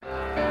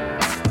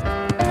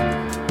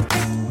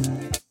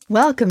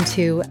Welcome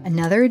to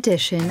another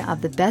edition of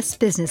The Best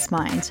Business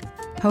Minds,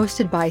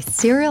 hosted by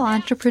serial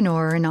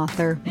entrepreneur and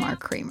author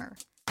Mark Kramer.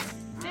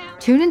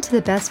 Tune into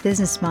The Best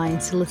Business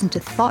Minds to listen to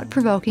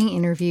thought-provoking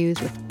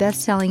interviews with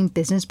best-selling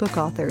business book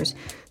authors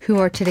who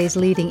are today's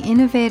leading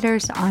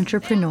innovators,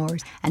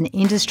 entrepreneurs, and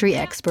industry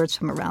experts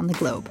from around the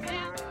globe.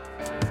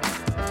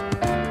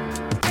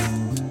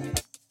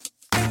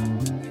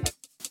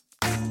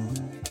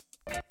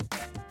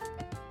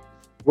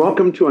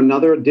 Welcome to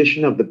another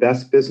edition of The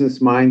Best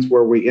Business Minds,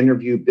 where we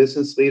interview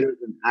business leaders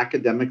and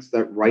academics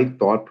that write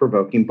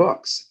thought-provoking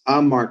books.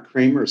 I'm Mark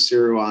Kramer, a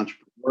serial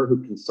entrepreneur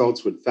who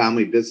consults with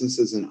family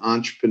businesses and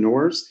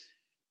entrepreneurs.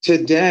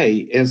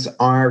 Today,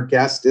 our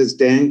guest is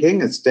Dan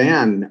Gingiss.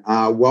 Dan,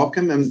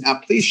 welcome, and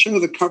please show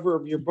the cover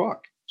of your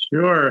book.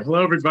 Sure.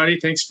 Hello, everybody.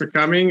 Thanks for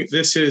coming.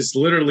 This is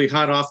literally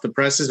hot off the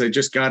presses. I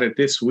just got it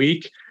this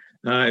week.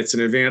 It's an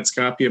advanced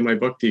copy of my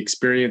book, The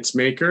Experience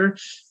Maker,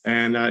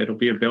 and it'll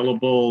be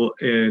available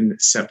in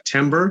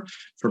September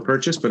for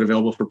purchase, but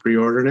available for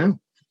pre-order now.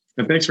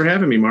 And thanks for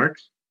having me, Mark.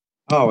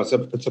 Oh, it's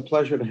a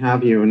pleasure to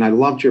have you, and I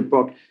loved your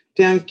book.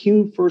 Dan, can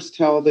you first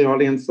tell the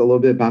audience a little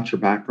bit about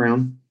your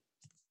background?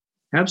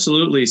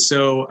 Absolutely.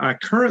 So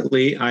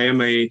currently, I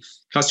am a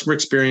customer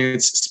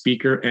experience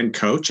speaker and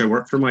coach. I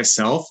work for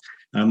myself.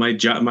 My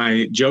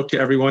joke to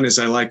everyone is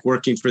I like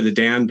working for the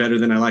Dan better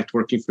than I liked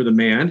working for the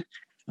man.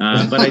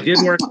 But I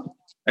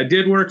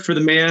did work for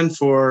the man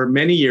for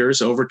many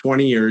years, over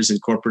 20 years in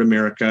corporate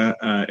America,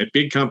 at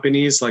big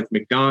companies like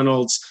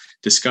McDonald's,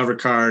 Discover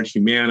Card,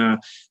 Humana.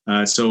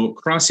 So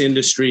cross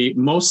industry,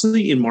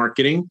 mostly in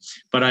marketing,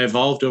 but I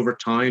evolved over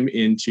time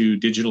into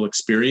digital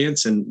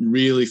experience and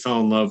really fell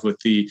in love with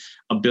the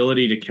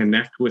ability to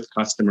connect with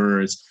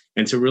customers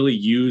and to really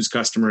use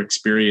customer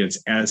experience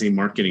as a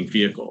marketing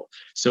vehicle.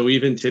 So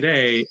even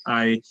today,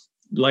 I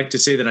like to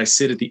say that I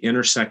sit at the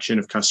intersection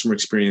of customer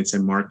experience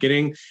and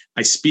marketing.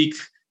 I speak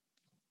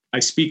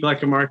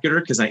like a marketer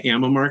because I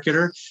am a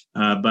marketer,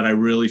 but I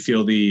really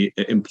feel the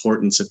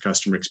importance of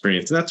customer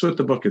experience. And that's what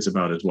the book is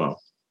about as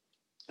well.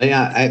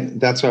 Yeah,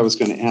 that's what I was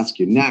going to ask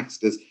you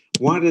next is,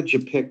 why did you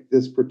pick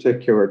this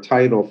particular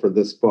title for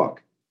this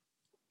book?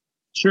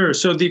 Sure.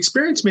 So The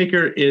Experience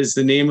Maker is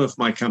the name of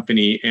my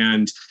company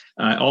and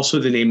also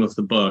the name of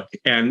the book.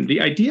 And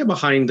the idea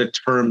behind the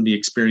term The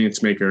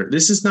Experience Maker,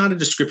 this is not a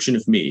description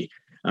of me.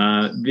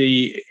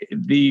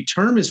 The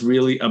term is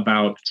really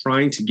about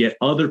trying to get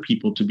other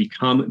people to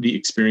become the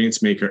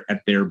experience maker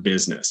at their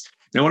business.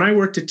 Now, when I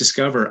worked at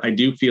Discover, I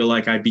do feel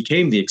like I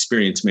became the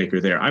experience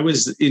maker there. I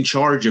was in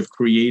charge of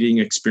creating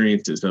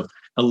experiences, of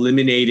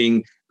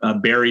eliminating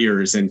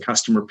barriers and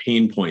customer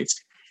pain points,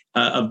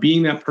 of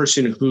being that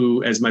person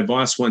who, as my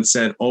boss once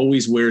said,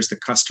 always wears the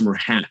customer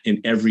hat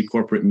in every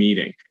corporate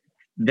meeting.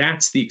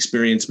 That's the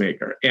experience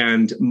maker.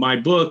 And my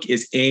book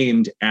is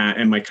aimed at,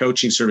 and my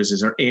coaching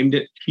services are aimed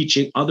at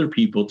teaching other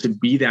people to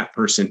be that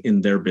person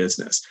in their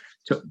business,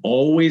 to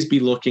always be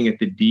looking at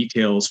the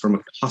details from a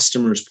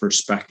customer's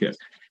perspective.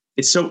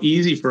 It's so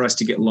easy for us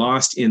to get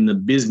lost in the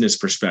business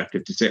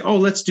perspective, to say, oh,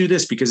 let's do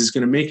this because it's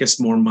going to make us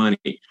more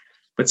money.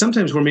 But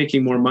sometimes we're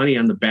making more money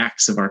on the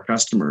backs of our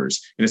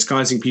customers, and it's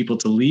causing people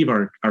to leave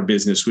our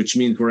business, which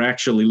means we're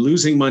actually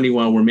losing money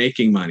while we're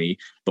making money,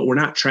 but we're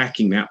not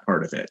tracking that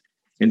part of it.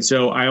 And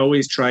so I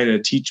always try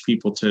to teach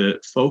people to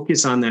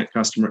focus on that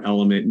customer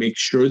element, make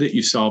sure that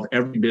you solve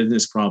every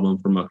business problem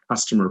from a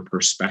customer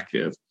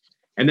perspective.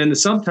 And then the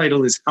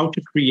subtitle is How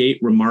to Create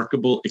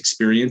Remarkable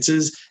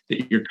Experiences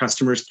That Your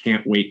Customers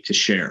Can't Wait to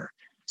Share.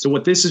 So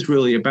what this is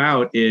really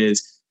about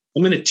is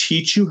I'm going to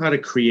teach you how to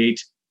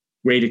create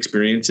great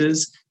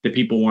experiences that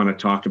people want to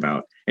talk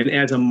about. And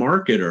as a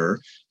marketer,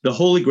 the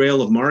holy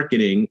grail of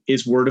marketing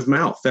is word of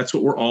mouth. That's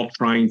what we're all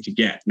trying to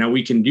get. Now,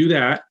 we can do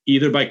that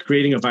either by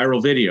creating a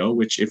viral video,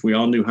 which if we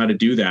all knew how to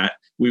do that,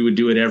 we would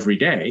do it every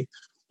day,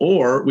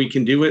 or we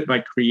can do it by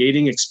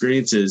creating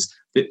experiences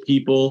that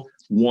people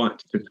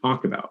want to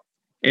talk about.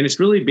 And it's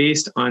really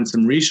based on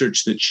some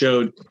research that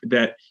showed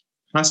that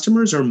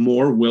customers are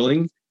more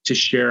willing to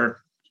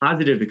share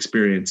positive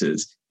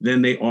experiences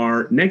than they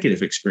are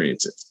negative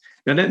experiences.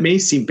 Now, that may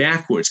seem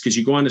backwards because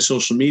you go onto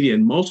social media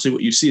and mostly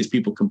what you see is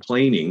people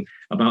complaining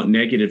about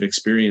negative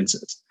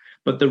experiences.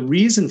 But the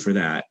reason for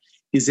that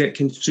is that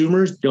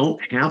consumers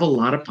don't have a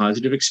lot of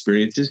positive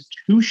experiences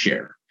to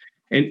share.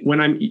 And when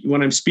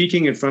I'm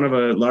speaking in front of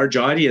a large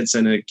audience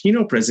in a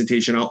keynote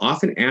presentation, I'll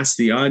often ask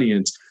the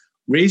audience,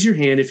 raise your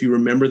hand if you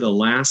remember the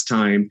last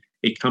time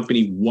a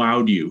company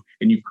wowed you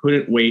and you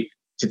couldn't wait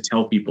to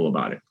tell people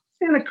about it.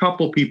 And a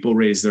couple people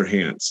raise their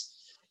hands.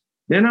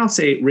 Then I'll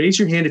say, raise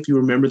your hand if you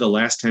remember the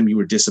last time you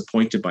were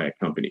disappointed by a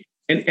company.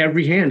 And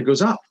every hand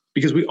goes up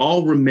because we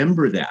all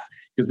remember that,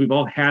 because we've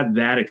all had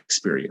that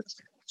experience.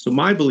 So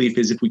my belief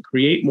is if we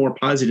create more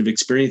positive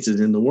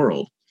experiences in the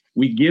world,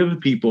 we give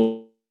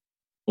people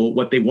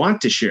what they want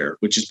to share,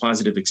 which is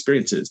positive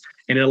experiences.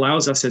 And it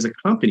allows us as a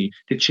company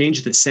to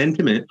change the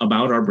sentiment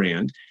about our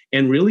brand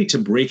and really to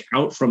break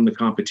out from the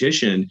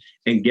competition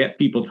and get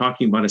people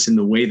talking about us in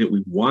the way that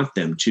we want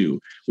them to,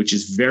 which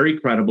is very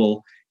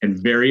credible and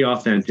very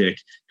authentic,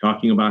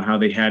 talking about how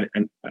they had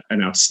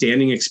an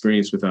outstanding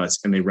experience with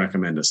us and they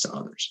recommend us to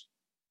others.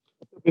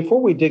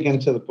 Before we dig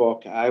into the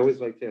book, I always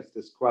like to ask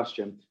this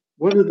question.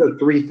 What are the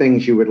three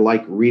things you would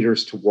like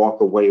readers to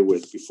walk away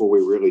with before we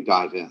really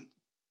dive in?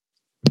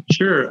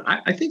 Sure.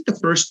 I think the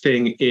first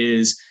thing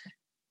is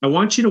I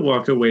want you to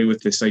walk away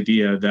with this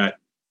idea that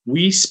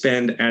we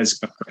spend as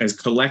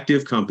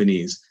collective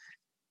companies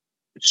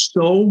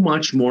so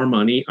much more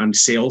money on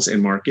sales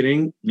and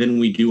marketing than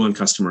we do on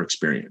customer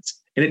experience.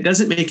 And it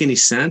doesn't make any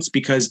sense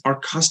because our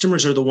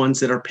customers are the ones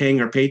that are paying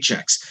our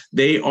paychecks.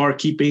 They are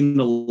keeping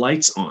the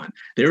lights on.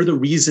 They're the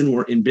reason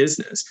we're in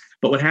business.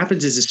 But what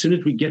happens is as soon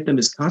as we get them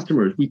as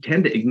customers, we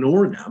tend to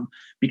ignore them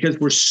because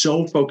we're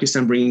so focused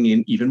on bringing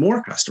in even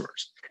more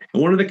customers.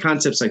 And one of the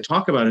concepts I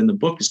talk about in the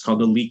book is called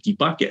the leaky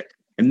bucket.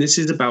 And this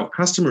is about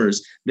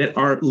customers that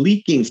are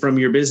leaking from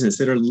your business,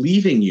 that are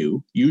leaving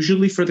you,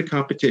 usually for the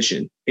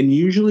competition, and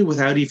usually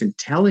without even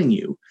telling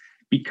you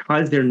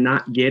because they're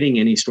not getting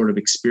any sort of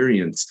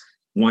experience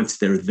once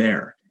they're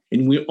there.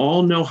 And we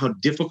all know how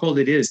difficult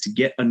it is to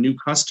get a new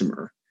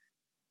customer.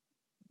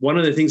 One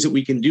of the things that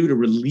we can do to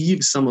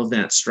relieve some of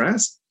that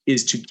stress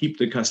is to keep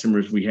the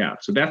customers we have.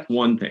 So that's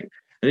one thing.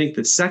 I think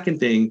the second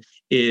thing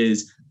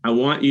is I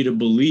want you to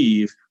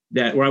believe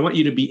that, or I want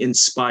you to be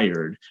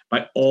inspired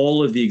by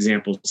all of the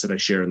examples that I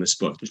share in this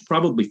book. There's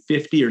probably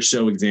 50 or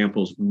so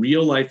examples,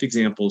 real life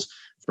examples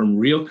from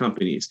real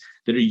companies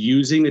that are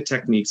using the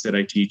techniques that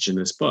I teach in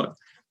this book.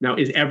 Now,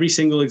 is every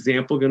single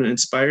example going to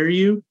inspire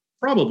you?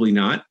 Probably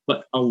not,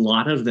 but a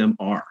lot of them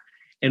are.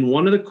 And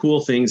one of the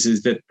cool things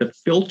is that the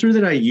filter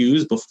that I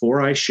use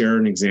before I share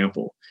an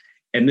example,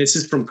 and this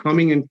is from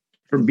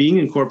being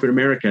in corporate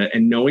America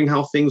and knowing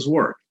how things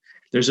work,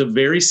 there's a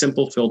very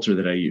simple filter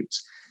that I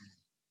use.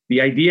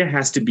 The idea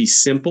has to be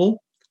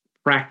simple,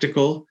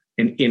 practical,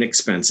 and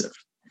inexpensive.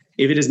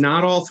 If it is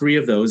not all three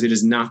of those, it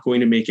is not going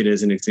to make it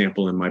as an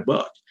example in my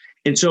book.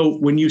 And so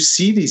when you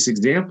see these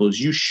examples,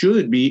 you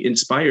should be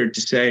inspired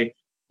to say,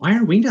 why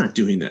are we not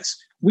doing this?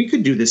 We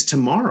could do this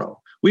tomorrow.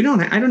 I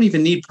don't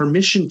even need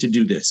permission to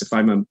do this if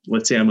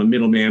let's say I'm a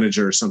middle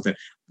manager or something,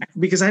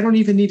 because I don't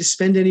even need to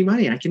spend any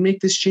money. I can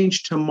make this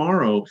change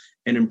tomorrow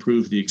and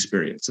improve the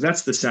experience. So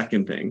that's the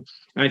second thing.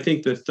 And I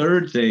think the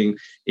third thing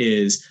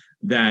is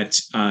that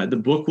the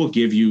book will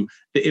give you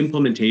the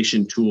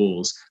implementation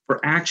tools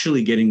for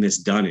actually getting this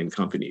done in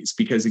companies.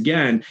 Because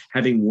again,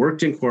 having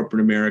worked in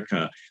corporate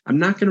America, I'm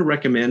not going to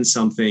recommend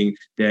something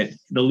that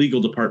the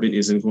legal department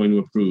isn't going to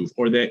approve,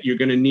 or that you're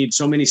going to need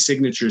so many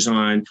signatures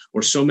on,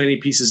 or so many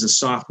pieces of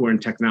software and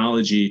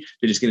technology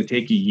that it's going to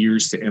take you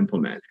years to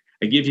implement.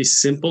 I give you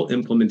simple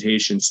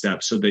implementation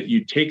steps so that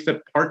you take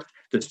the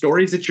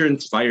stories that you're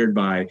inspired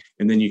by,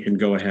 and then you can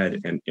go ahead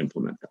and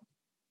implement them.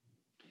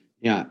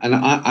 Yeah, and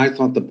I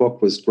thought the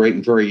book was great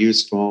and very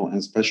useful, and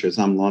especially as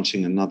I'm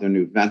launching another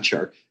new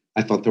venture.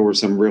 I thought there were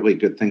some really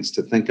good things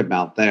to think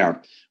about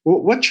there. Well,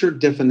 what's your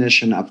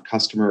definition of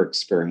customer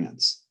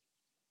experience?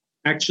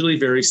 Actually,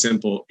 very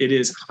simple. It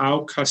is how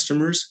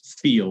customers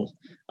feel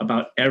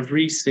about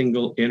every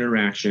single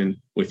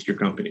interaction with your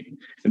company.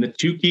 And the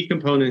two key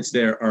components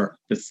there are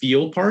the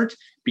feel part,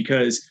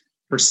 because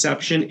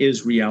perception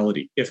is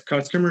reality. If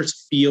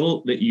customers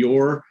feel that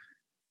your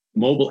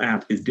mobile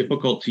app is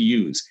difficult to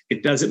use,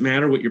 it doesn't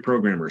matter what your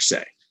programmers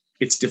say.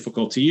 It's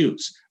difficult to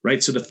use,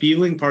 right? So the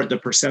feeling part, the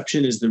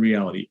perception is the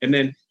reality. And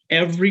then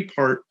every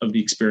part of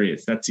the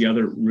experience, that's the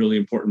other really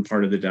important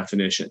part of the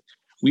definition.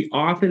 We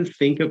often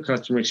think of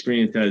customer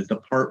experience as the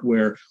part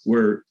where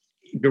we're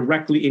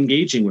directly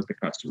engaging with the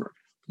customer.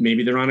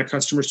 Maybe they're on a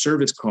customer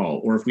service call,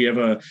 or if we have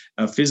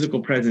a physical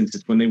presence,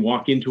 it's when they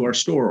walk into our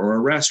store or a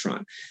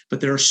restaurant.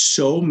 But there are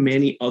so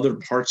many other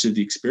parts of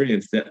the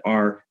experience that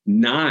are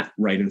not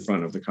right in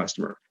front of the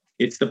customer.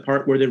 It's the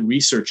part where they're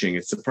researching.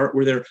 It's the part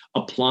where they're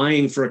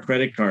applying for a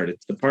credit card.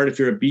 It's the part, if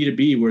you're a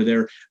B2B, where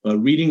they're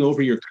reading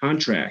over your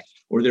contract,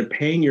 or they're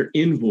paying your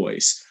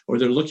invoice, or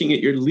they're looking at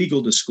your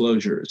legal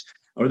disclosures,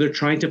 or they're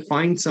trying to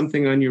find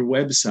something on your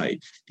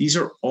website. These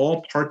are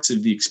all parts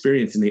of the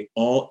experience, and they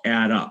all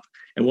add up.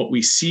 And what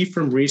we see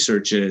from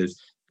research is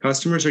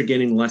customers are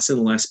getting less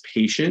and less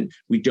patient.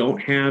 We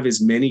don't have as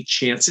many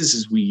chances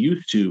as we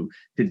used to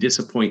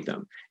disappoint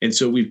them. And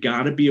so we've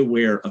got to be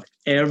aware of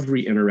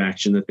every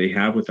interaction that they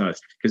have with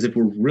us. Because if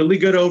we're really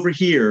good over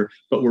here,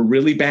 but we're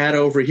really bad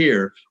over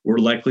here, we're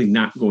likely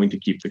not going to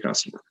keep the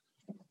customer.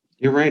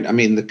 You're right. I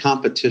mean, the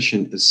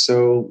competition is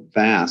so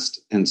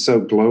vast and so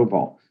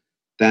global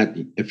that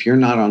if you're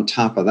not on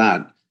top of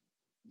that,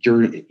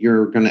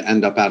 you're going to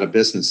end up out of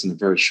business in a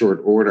very short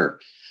order.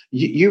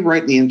 You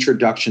write in the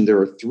introduction, there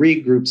are three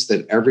groups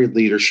that every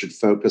leader should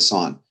focus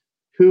on.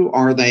 Who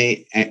are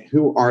they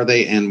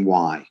and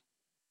why?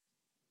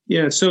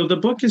 Yeah, so the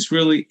book is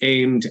really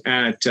aimed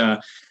at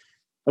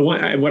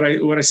what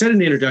I said in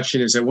the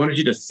introduction is I wanted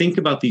you to think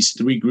about these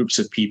three groups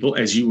of people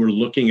as you were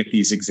looking at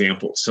these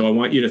examples. So I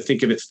want you to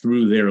think of it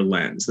through their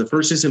lens. The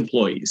first is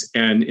employees,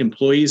 and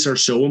employees are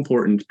so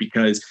important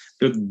because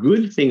the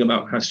good thing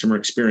about customer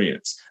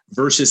experience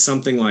versus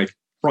something like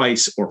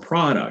price or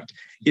product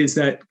is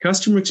that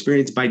customer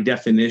experience by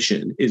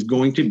definition is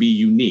going to be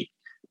unique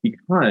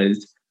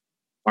because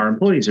our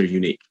employees are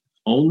unique.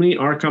 Only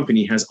our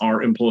company has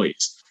our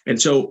employees.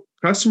 And so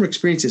customer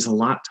experience is a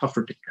lot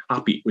tougher to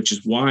copy, which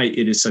is why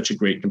it is such a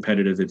great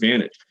competitive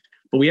advantage.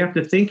 But we have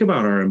to think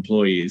about our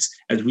employees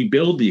as we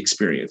build the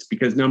experience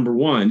because number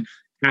one,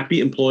 happy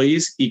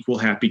employees equal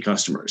happy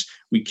customers.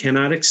 We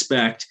cannot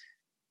expect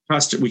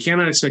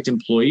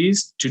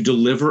employees to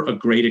deliver a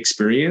great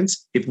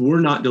experience if we're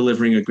not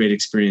delivering a great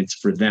experience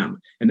for them.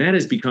 And that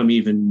has become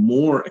even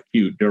more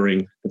acute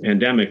during the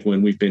pandemic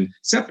when we've been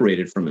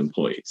separated from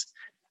employees.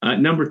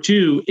 Number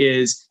two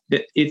is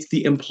that it's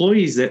the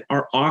employees that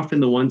are often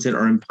the ones that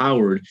are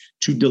empowered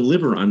to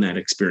deliver on that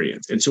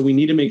experience. And so we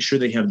need to make sure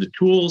they have the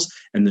tools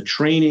and the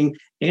training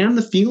and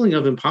the feeling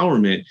of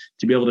empowerment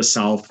to be able to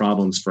solve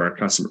problems for our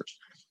customers.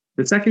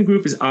 The second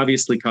group is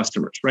obviously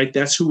customers, right?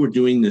 That's who we're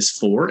doing this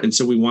for. And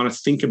so we want to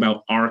think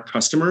about our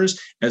customers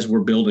as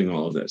we're building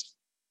all of this.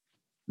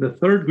 The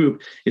third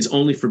group is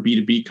only for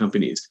B2B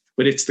companies,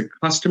 but it's the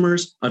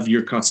customers of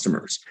your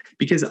customers.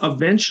 Because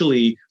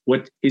eventually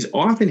what is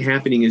often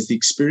happening is the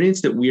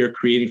experience that we are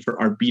creating for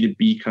our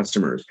B2B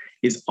customers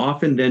is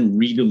often then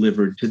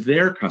redelivered to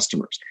their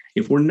customers.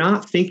 If we're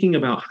not thinking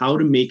about how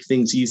to make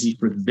things easy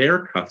for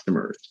their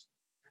customers,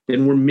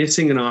 then we're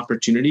missing an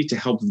opportunity to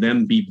help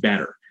them be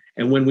better.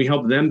 And when we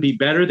help them be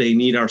better, they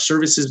need our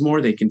services more,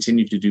 they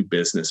continue to do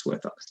business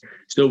with us.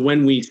 So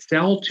when we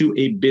sell to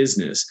a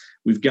business,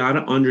 we've got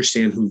to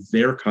understand who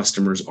their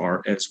customers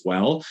are as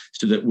well,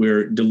 so that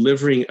we're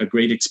delivering a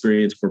great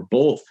experience for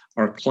both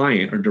our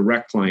client, our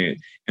direct client,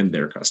 and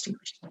their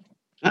customers.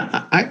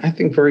 I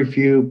think very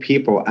few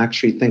people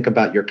actually think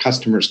about your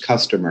customer's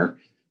customer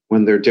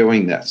when they're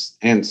doing this.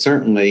 And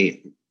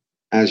certainly,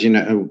 as you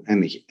know,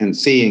 and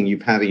seeing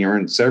you've had in your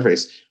own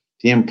surveys,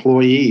 the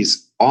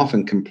employees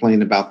often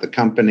complain about the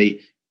company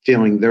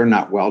feeling they're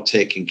not well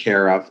taken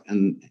care of,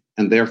 and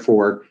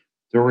therefore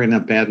they're in a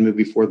bad mood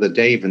before the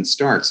day even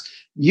starts.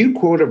 You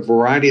quote a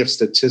variety of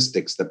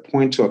statistics that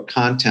point to a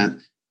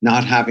content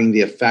not having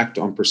the effect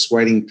on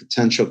persuading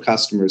potential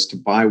customers to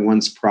buy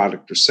one's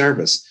product or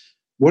service.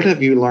 What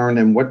have you learned,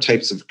 and what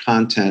types of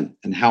content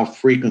and how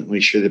frequently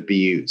should it be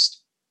used?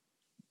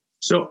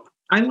 So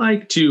I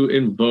like to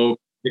invoke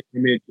the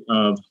image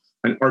of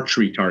an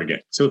archery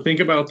target. So think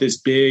about this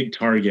big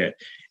target,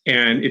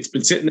 and it's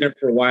been sitting there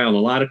for a while. And a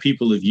lot of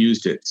people have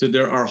used it. So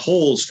there are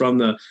holes from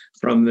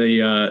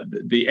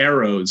the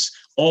arrows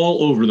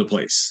all over the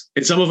place.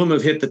 And some of them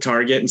have hit the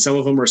target, and some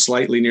of them are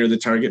slightly near the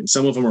target, and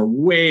some of them are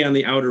way on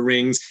the outer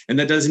rings. And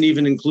that doesn't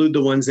even include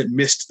the ones that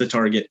missed the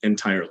target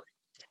entirely.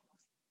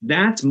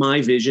 That's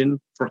my vision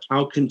for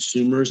how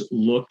consumers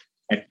look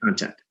at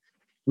content.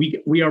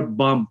 We are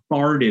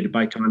bombarded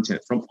by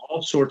content from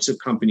all sorts of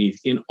companies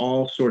in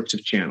all sorts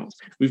of channels.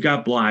 We've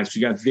got blogs,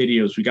 we got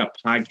videos, we got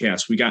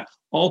podcasts, we got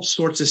all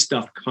sorts of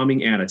stuff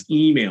coming at us,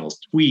 emails,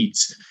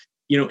 tweets.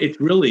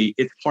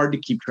 It's hard to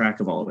keep track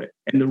of all of it.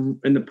 And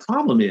the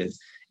problem is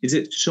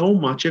that so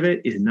much of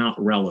it is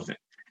not relevant.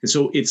 And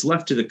so it's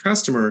left to the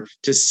customer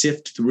to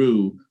sift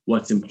through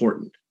what's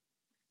important.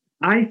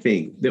 I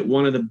think that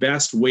one of the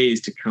best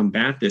ways to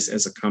combat this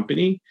as a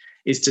company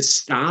is to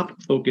stop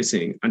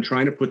focusing on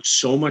trying to put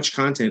so much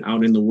content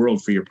out in the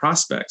world for your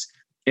prospects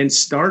and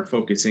start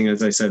focusing,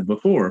 as I said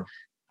before,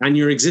 on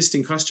your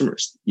existing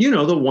customers,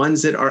 the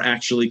ones that are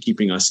actually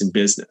keeping us in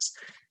business.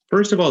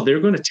 First of all, they're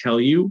going to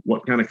tell you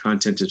what kind of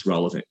content is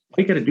relevant.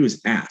 All you got to do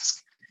is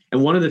ask.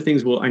 And one of the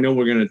things, I know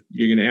you're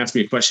going to ask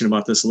me a question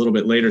about this a little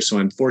bit later, so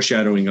I'm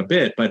foreshadowing a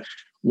bit, but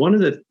one of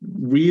the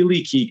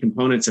really key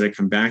components that I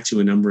come back to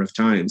a number of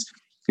times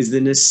is the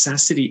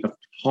necessity of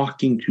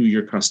talking to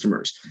your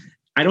customers.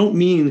 I don't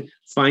mean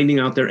finding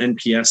out their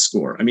NPS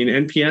score. I mean,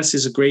 NPS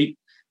is a great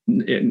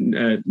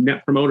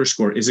net promoter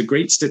score is a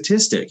great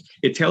statistic.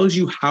 It tells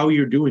you how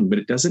you're doing, but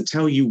it doesn't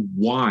tell you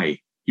why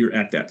you're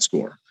at that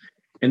score.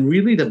 And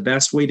really the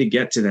best way to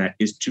get to that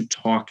is to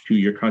talk to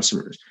your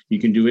customers. You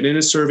can do it in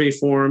a survey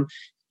form.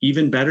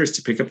 Even better is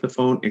to pick up the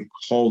phone and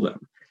call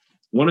them.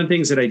 One of the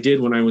things that I did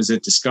when I was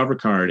at Discover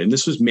Card, and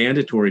this was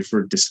mandatory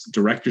for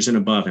directors and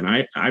above, and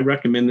I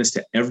recommend this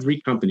to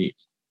every company.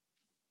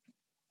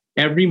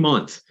 Every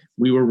month,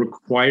 we were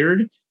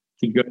required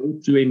to go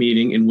to a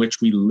meeting in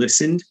which we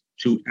listened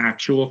to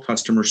actual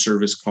customer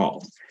service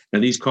calls. Now,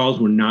 these calls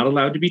were not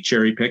allowed to be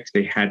cherry picked.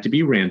 They had to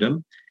be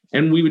random.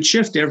 And we would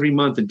shift every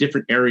month a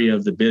different area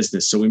of the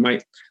business. So we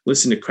might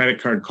listen to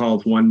credit card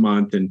calls one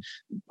month and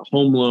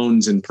home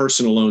loans and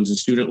personal loans and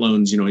student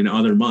loans, in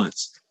other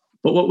months.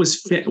 But what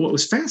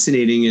was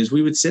fascinating is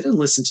we would sit and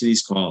listen to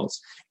these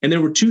calls. And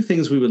there were two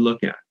things we would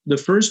look at. The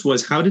first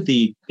was, how did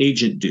the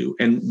agent do?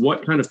 And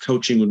what kind of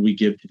coaching would we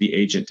give to the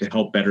agent to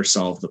help better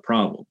solve the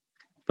problem?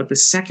 But the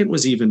second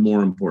was even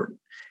more important.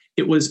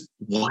 It was,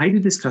 why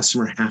did this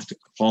customer have to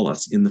call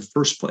us in the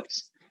first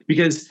place?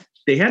 Because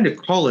they had to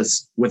call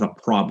us with a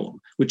problem,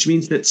 which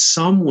means that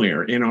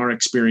somewhere in our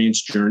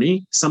experience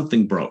journey,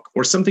 something broke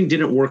or something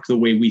didn't work the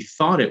way we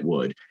thought it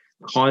would,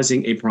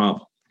 causing a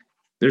problem.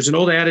 There's an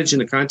old adage in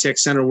the contact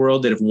center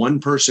world that if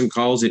one person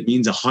calls, it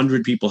means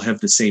 100 people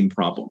have the same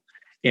problem.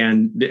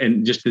 and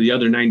just to the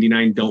other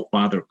 99, don't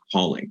bother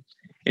calling.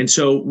 And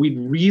so we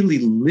really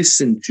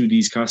listen to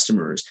these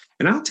customers.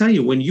 And I'll tell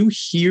you, when you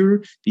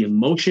hear the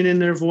emotion in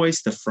their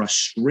voice, the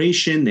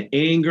frustration, the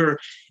anger,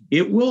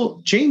 it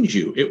will change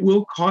you. It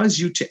will cause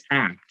you to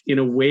act in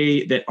a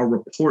way that a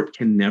report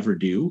can never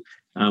do.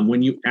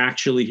 When you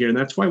actually hear, and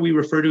that's why we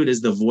refer to it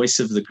as the voice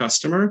of the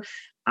customer.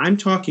 I'm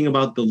talking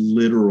about the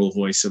literal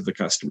voice of the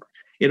customer.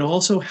 It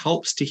also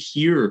helps to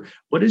hear,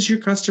 what does your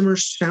customer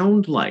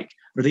sound like?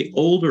 Are they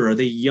older? Are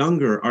they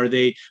younger? Are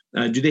they?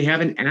 Do they have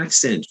an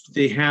accent? Do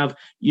they have,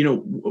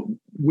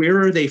 where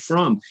are they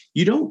from?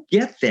 You don't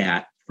get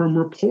that from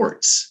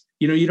reports.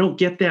 You don't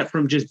get that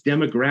from just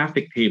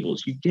demographic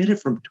tables. You get it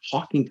from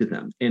talking to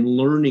them and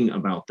learning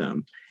about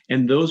them.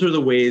 And those are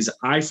the ways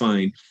I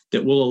find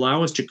that will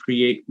allow us to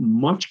create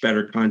much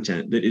better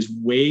content that is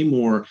way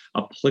more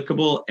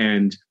applicable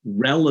and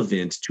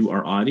relevant to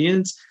our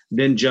audience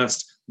than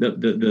just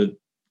the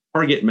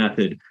target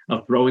method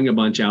of throwing a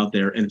bunch out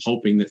there and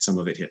hoping that some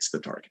of it hits the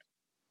target.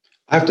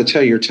 I have to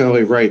tell you, you're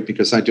totally right,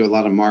 because I do a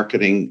lot of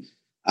marketing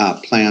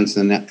plans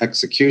and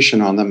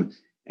execution on them.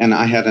 And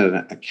I had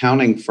an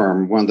accounting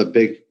firm, one of the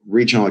big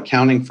regional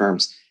accounting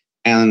firms,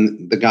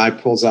 and the guy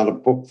pulls out a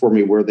book for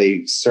me where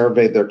they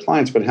surveyed their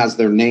clients, but has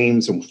their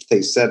names and what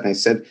they said. And I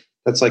said,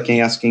 that's like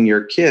asking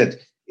your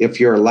kid, if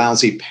you're a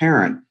lousy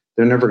parent,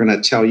 they're never going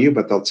to tell you,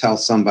 but they'll tell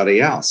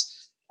somebody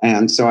else.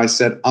 And so I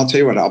said, I'll tell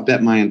you what, I'll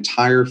bet my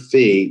entire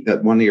fee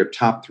that one of your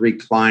top 3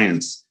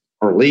 clients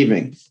are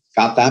leaving.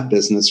 Got that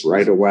business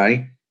right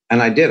away.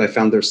 And I did. I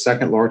found their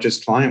second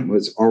largest client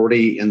was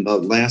already in the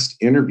last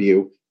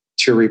interview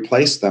to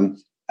replace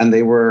them. And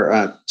they were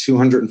a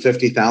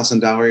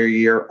 $250,000 a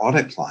year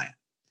audit client.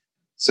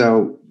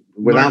 So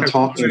without Mark,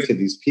 talking to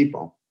these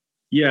people.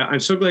 Yeah, I'm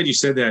so glad you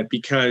said that,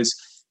 because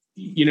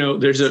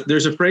there's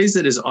a phrase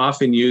that is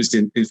often used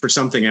for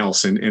something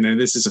else, and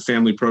this is a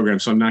family program,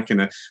 so I'm not going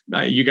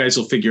to. You guys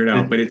will figure it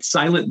out, but it's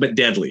silent but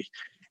deadly,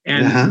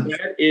 and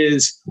that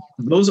is,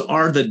 those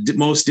are the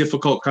most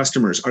difficult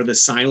customers, are the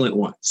silent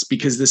ones,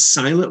 because the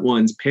silent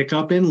ones pick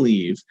up and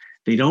leave.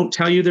 They don't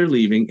tell you they're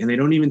leaving, and they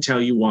don't even tell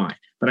you why.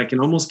 But I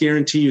can almost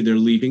guarantee you they're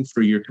leaving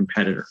for your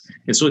competitor,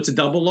 and so it's a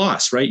double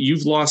loss, right?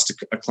 You've lost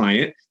a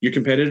client, your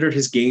competitor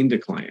has gained a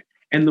client,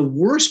 and the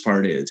worst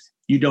part is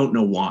you don't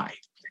know why.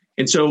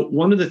 And so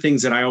one of the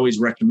things that I always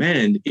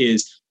recommend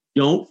is,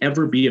 don't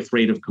ever be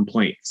afraid of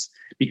complaints,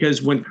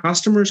 because when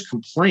customers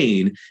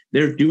complain,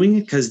 they're doing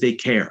it because they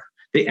care.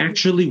 They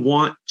actually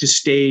want to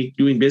stay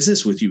doing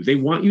business with you. They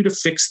want you to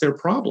fix their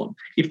problem.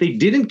 If they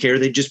didn't care,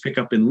 they'd just pick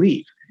up and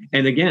leave.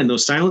 And again,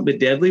 those silent but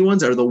deadly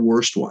ones are the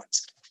worst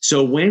ones.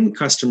 So when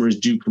customers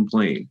do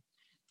complain,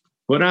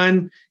 put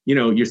on,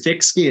 your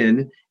thick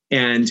skin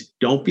and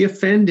don't be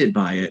offended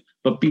by it,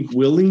 but be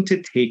willing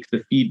to take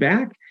the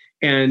feedback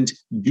and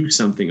do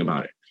something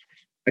about it.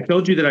 I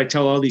told you that I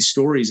tell all these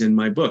stories in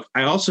my book.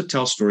 I also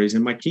tell stories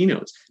in my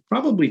keynotes,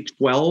 probably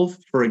 12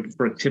 for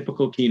a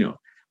typical keynote.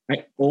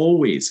 I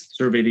always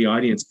survey the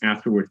audience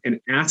afterward and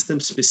ask them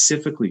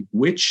specifically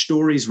which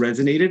stories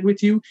resonated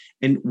with you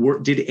and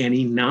did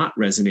any not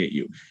resonate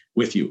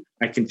with you.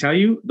 I can tell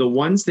you the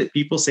ones that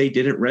people say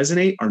didn't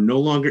resonate are no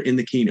longer in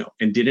the keynote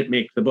and didn't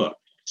make the book.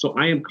 So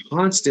I am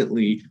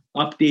constantly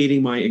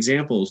updating my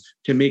examples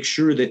to make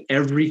sure that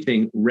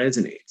everything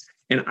resonates.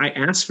 And I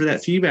ask for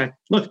that feedback.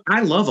 Look,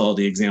 I love all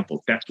the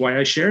examples. That's why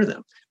I share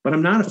them. But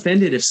I'm not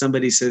offended if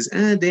somebody says,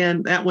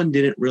 Dan, that one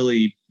didn't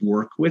really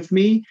work with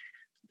me.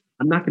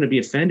 I'm not going to be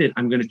offended.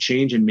 I'm going to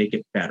change and make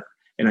it better.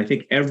 And I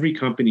think every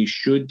company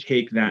should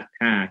take that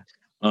tact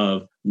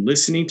of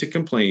listening to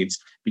complaints,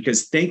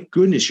 because thank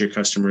goodness your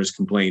customer is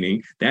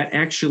complaining. That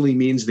actually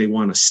means they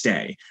want to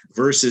stay,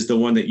 versus the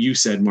one that you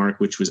said, Mark,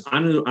 which was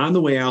on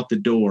the way out the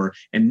door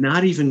and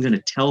not even going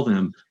to tell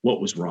them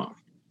what was wrong.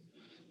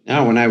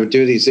 Now, when I would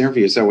do these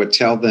interviews, I would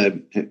tell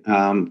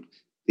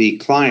the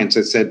clients,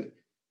 I said,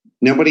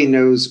 nobody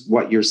knows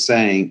what you're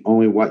saying,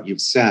 only what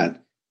you've said.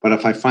 But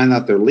if I find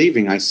out they're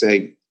leaving, I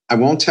say, I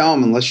won't tell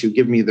them unless you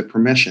give me the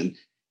permission.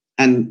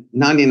 And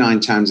 99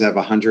 times out of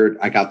 100,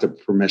 I got the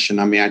permission.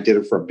 I mean, I did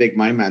it for a big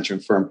money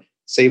management firm,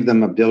 saved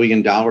them $1 billion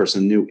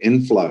in new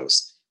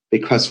inflows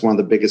because one of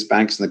the biggest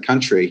banks in the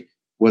country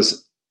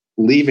was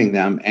leaving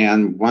them.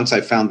 And once I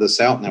found this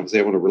out and I was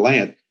able to relay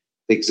it,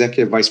 the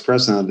executive vice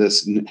president of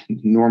this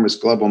enormous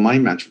global money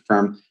management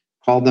firm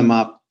called them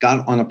up,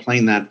 got on a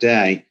plane that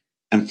day,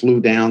 and flew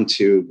down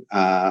to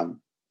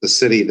the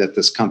city that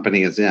this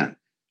company is in.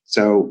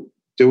 So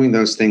doing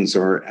those things,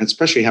 or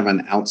especially have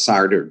an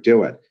outsider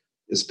do it,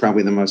 is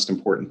probably the most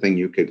important thing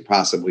you could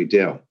possibly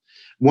do.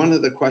 One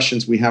of the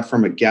questions we have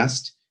from a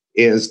guest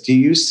is, do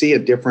you see a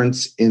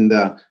difference in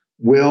the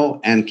will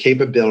and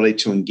capability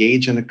to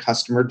engage in a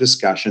customer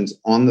discussions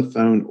on the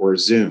phone or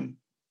Zoom?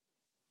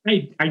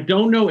 I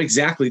don't know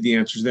exactly the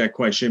answer to that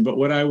question, but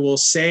what I will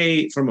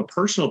say from a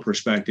personal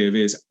perspective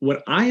is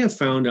what I have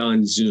found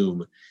on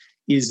Zoom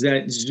is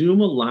that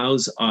Zoom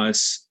allows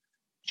us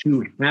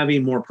to have a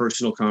more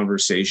personal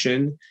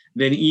conversation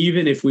than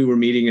even if we were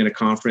meeting at a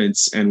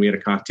conference and we had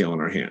a cocktail in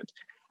our hand.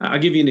 I'll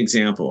give you an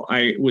example.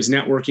 I was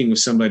networking with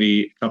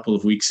somebody a couple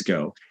of weeks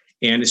ago,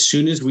 and as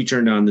soon as we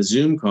turned on the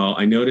Zoom call,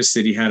 I noticed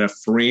that he had a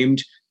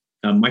framed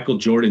Michael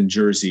Jordan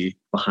jersey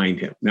behind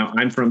him. Now,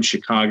 I'm from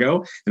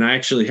Chicago, and I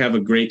actually have a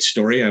great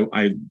story.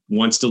 I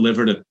once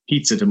delivered a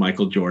pizza to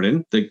Michael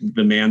Jordan, the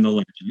man, the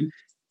legend.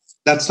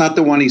 That's not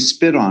the one he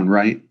spit on,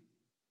 right?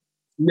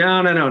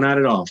 No, not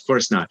at all. Of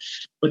course not.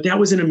 But that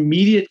was an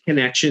immediate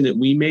connection that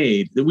we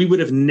made that we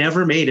would have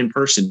never made in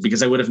person,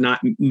 because I would have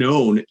not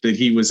known that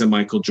he was a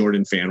Michael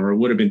Jordan fan, or it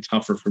would have been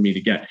tougher for me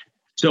to get.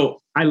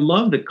 So I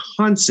love the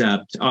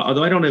concept,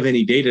 although I don't have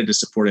any data to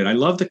support it. I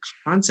love the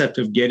concept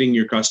of getting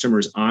your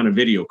customers on a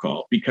video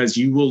call, because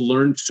you will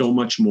learn so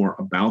much more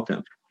about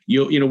them.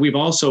 We've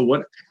also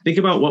think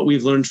about what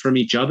we've learned from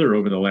each other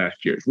over the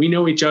last years. We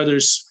know each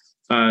other's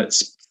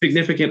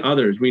significant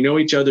others. We know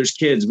each other's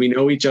kids. We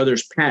know each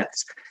other's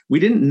pets. We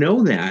didn't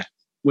know that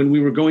when we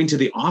were going to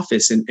the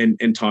office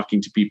and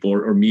talking to people,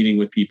 or meeting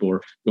with people,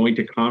 or going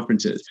to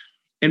conferences.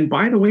 And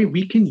by the way,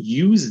 we can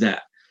use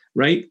that.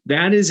 Right.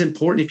 That is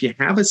important. If you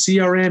have a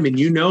CRM and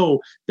you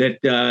know that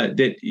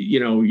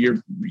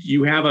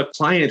you have a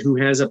client who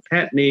has a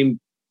pet named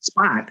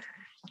Spot,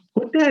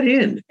 put that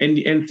in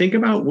and think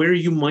about where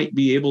you might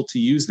be able to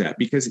use that,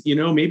 because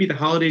maybe the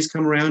holidays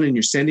come around and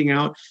you're sending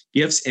out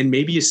gifts, and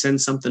maybe you send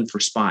something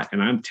for Spot,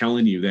 and I'm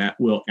telling you that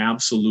will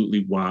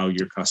absolutely wow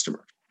your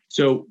customer.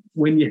 So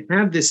when you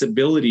have this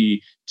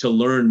ability to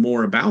learn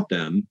more about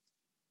them,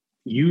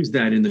 use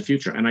that in the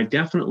future. And I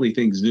definitely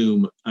think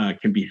Zoom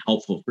can be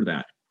helpful for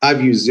that.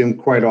 I've used Zoom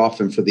quite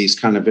often for these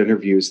kind of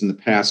interviews in the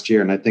past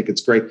year, and I think it's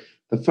great.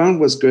 The phone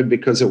was good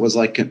because it was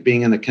like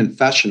being in a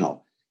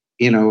confessional.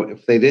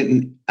 If they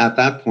didn't, at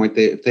that point,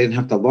 if they didn't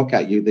have to look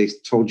at you, they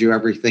told you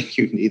everything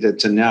you needed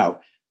to know,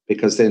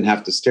 because they didn't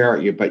have to stare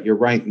at you. But you're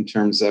right, in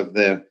terms of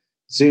the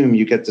Zoom,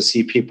 you get to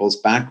see people's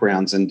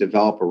backgrounds and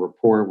develop a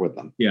rapport with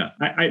them. Yeah.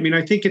 I mean,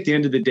 I think at the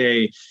end of the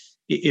day,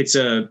 it's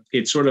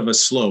sort of a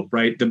slope,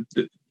 right?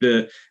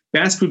 The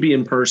best would be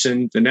in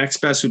person. The next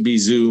best would be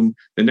Zoom.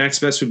 The next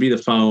best would be the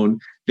phone.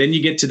 Then you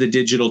get to the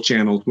digital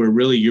channels where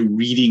really you're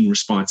reading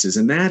responses.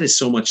 And that is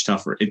so much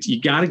tougher.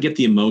 You got to get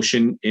the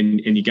emotion and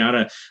you got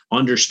to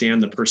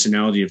understand the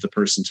personality of the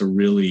person to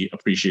really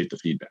appreciate the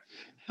feedback.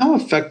 How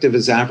effective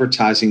is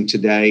advertising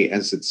today?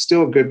 As it's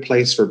still a good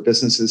place for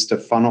businesses to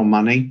funnel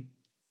money?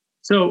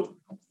 So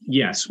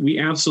yes, we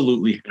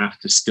absolutely have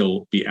to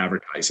still be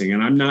advertising.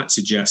 And I'm not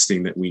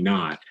suggesting that we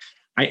not.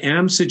 I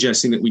am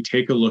suggesting that we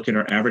take a look at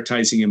our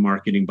advertising and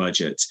marketing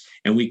budgets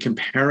and we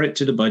compare it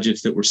to the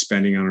budgets that we're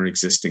spending on our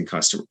existing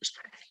customers.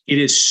 It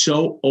is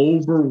so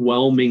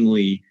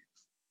overwhelmingly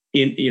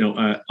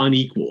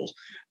unequal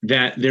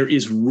that there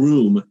is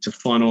room to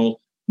funnel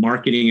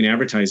marketing and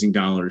advertising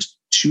dollars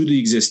to the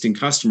existing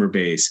customer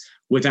base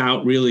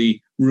without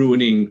really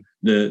ruining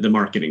the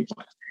marketing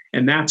plan.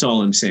 And that's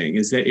all I'm saying,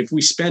 is that if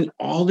we spend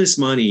all this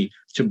money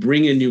to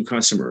bring in new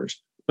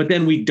customers, but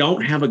then we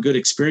don't have a good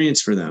experience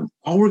for them,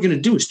 all we're going to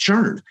do is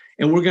churn.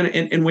 And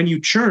and when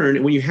you churn,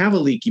 and when you have a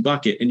leaky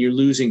bucket and you're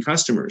losing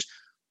customers,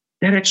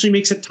 that actually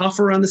makes it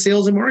tougher on the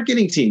sales and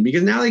marketing team,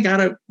 because now they got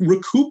to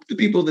recoup the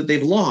people that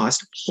they've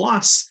lost,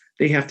 plus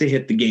they have to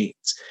hit the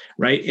gains,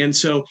 right? And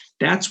so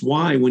that's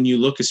why when you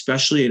look,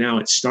 especially now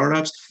at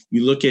startups,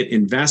 you look at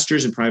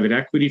investors and private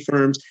equity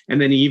firms,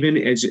 and then even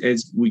as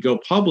we go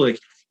public,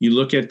 you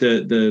look at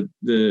the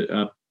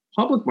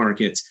public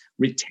markets,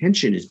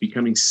 retention is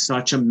becoming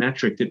such a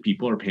metric that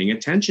people are paying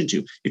attention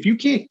to. If you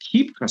can't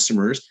keep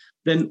customers,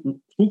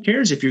 then who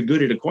cares if you're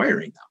good at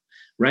acquiring them,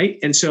 right?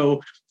 And so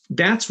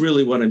that's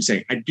really what I'm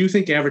saying. I do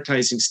think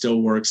advertising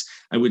still works.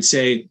 I would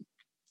say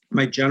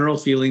my general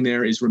feeling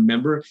there is,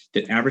 remember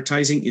that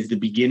advertising is the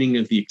beginning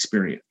of the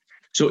experience.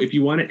 So if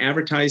you want to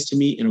advertise to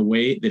me in a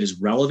way that is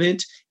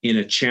relevant in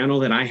a channel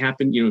that I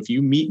happen, if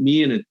you meet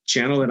me in a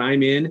channel that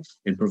I'm in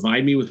and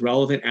provide me with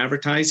relevant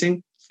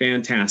advertising,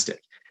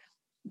 fantastic.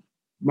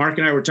 Mark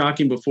and I were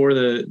talking before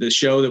the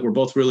show that we're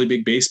both really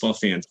big baseball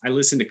fans. I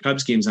listen to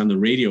Cubs games on the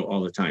radio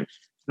all the time.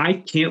 I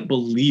can't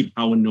believe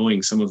how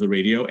annoying some of the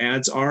radio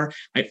ads are.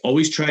 I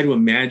always try to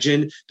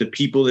imagine the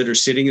people that are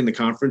sitting in the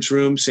conference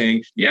room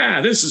saying, yeah,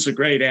 this is a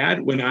great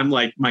ad, when I'm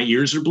like, my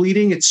ears are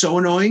bleeding. It's so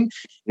annoying.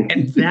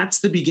 And that's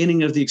the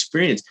beginning of the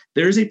experience.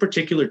 There's a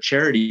particular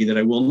charity that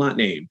I will not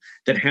name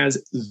that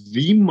has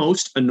the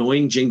most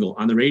annoying jingle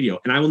on the radio,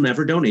 and I will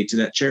never donate to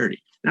that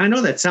charity. Now, I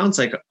know that sounds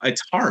like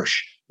it's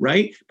harsh,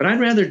 right? But I'd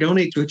rather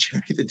donate to a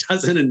charity that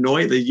doesn't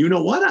annoy the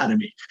you-know-what out of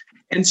me.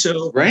 And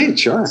so right,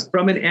 sure.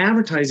 From an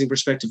advertising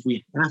perspective,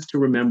 we have to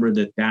remember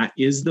that that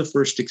is the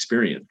first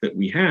experience that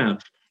we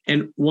have.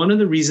 And one of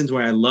the reasons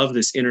why I love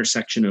this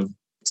intersection of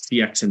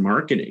CX and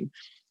marketing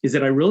is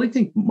that I really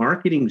think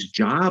marketing's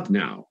job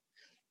now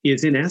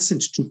is, in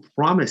essence, to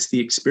promise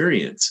the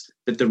experience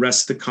that the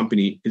rest of the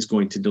company is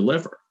going to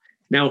deliver.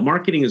 Now,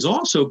 marketing is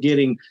also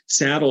getting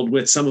saddled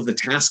with some of the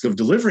task of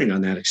delivering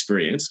on that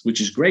experience, which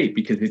is great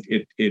because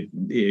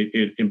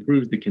it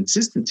improves the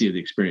consistency of the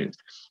experience.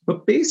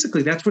 But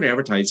basically, that's what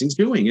advertising is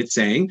doing. It's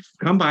saying,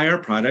 come buy our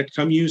product,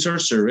 come use our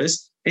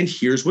service, and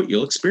here's what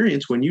you'll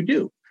experience when you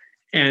do.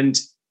 And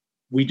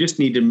we just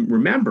need to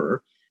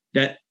remember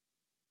that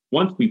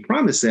once we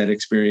promise that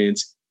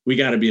experience, we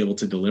got to be able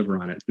to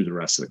deliver on it through the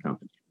rest of the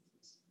company.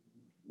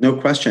 No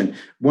question.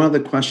 One of the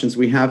questions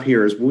we have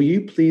here is, will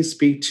you please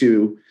speak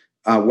to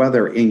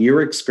whether, in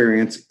your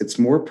experience, it's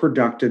more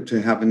productive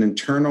to have an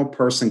internal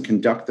person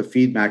conduct the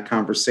feedback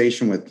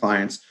conversation with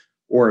clients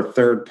or a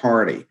third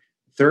party?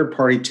 Third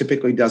party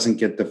typically doesn't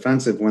get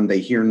defensive when they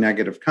hear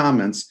negative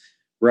comments,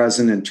 whereas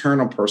an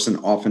internal person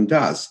often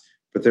does.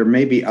 But there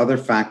may be other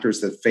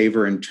factors that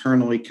favor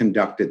internally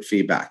conducted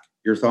feedback.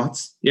 Your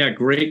thoughts? Yeah,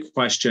 great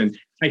question.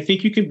 I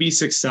think you can be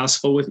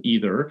successful with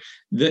either.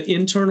 The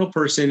internal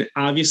person,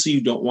 obviously,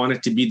 you don't want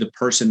it to be the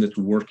person that's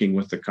working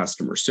with the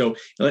customer. So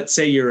let's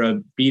say you're a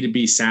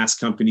B2B SaaS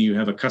company, you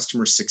have a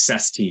customer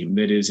success team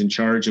that is in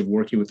charge of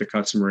working with the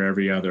customer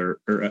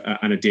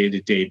on a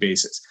day-to-day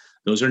basis.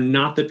 Those are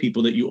not the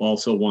people that you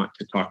also want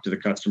to talk to the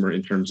customer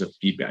in terms of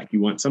feedback.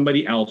 You want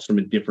somebody else from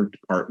a different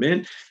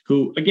department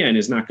who, again,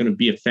 is not going to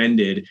be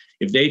offended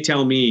if they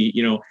tell me,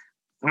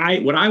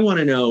 what I want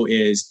to know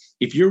is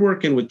if you're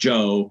working with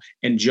Joe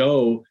and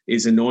Joe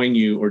is annoying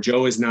you or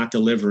Joe is not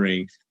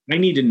delivering, I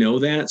need to know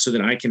that so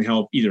that I can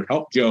either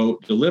help Joe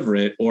deliver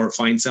it or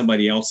find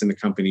somebody else in the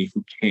company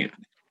who can.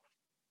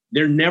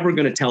 They're never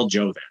going to tell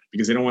Joe that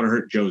because they don't want to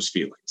hurt Joe's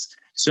feelings.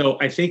 So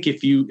I think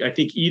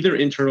either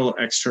internal or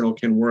external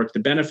can work. The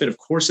benefit, of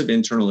course, of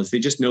internal is they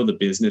just know the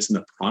business and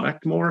the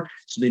product more,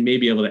 so they may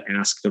be able to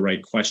ask the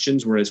right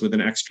questions. Whereas with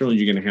an external,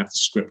 you're going to have to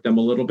script them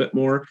a little bit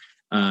more,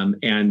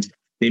 and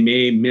they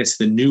may miss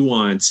the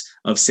nuance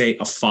of, say,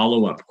 a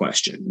follow-up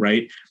question,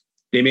 right?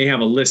 They may have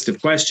a list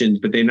of questions,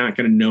 but they're not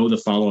going to know the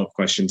follow-up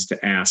questions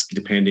to ask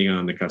depending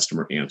on the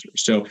customer answer.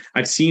 So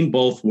I've seen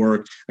both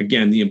work.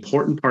 Again, the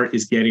important part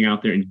is getting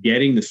out there and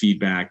getting the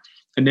feedback.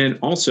 And then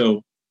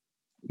also,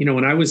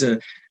 when I was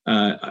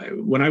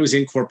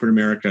in corporate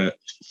America,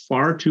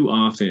 far too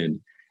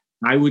often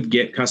I would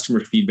get customer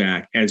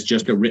feedback as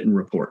just a written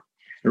report.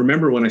 I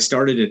remember when I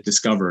started at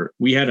Discover,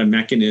 we had a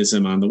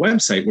mechanism on the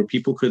website where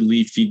people could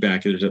leave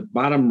feedback. There's a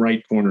bottom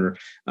right corner.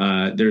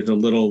 There's a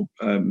little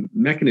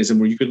mechanism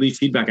where you could leave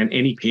feedback on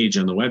any page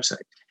on the website.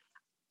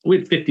 We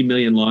had 50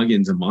 million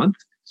logins a month.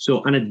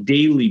 So on a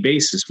daily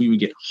basis, we would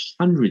get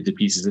hundreds of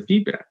pieces of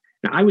feedback.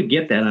 Now, I would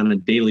get that on a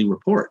daily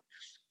report.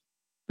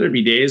 There'd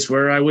be days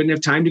where I wouldn't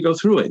have time to go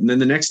through it. And then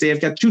the next day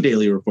I've got 2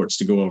 daily reports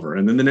to go over.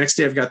 And then the next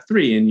day I've got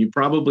 3. And you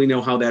probably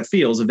know how that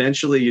feels.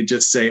 Eventually you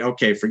just say,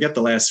 okay, forget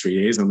the last 3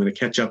 days. I'm going to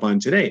catch up on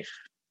today.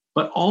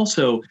 But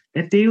also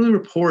that daily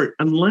report,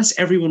 unless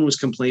everyone was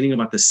complaining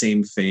about the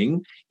same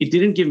thing, it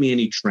didn't give me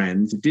any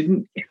trends. It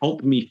didn't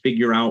help me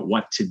figure out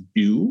what to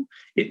do.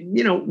 It,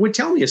 would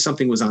tell me if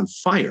something was on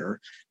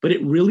fire, but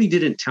it really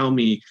didn't tell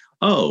me,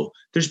 oh,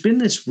 there's been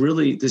this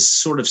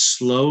sort of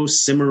slow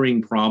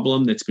simmering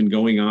problem that's been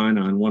going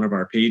on one of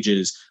our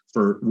pages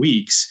for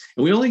weeks.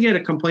 And we only get a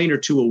complaint or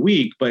 2 a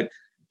week, but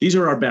these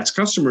are our best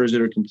customers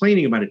that are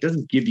complaining about it. It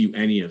doesn't give you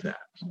any of that.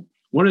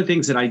 One of the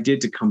things that I did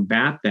to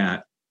combat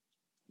that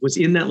was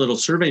in that little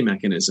survey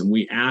mechanism.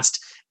 We asked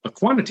a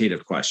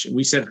quantitative question.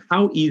 We said,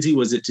 how easy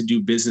was it to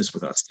do business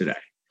with us today?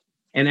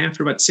 And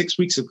after about 6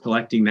 weeks of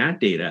collecting that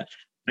data,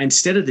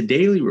 instead of the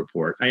daily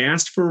report, I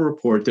asked for a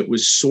report that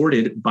was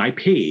sorted by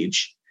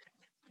page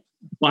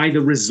by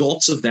the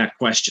results of that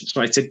question.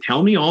 So I said,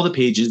 tell me all the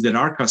pages that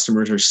our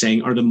customers are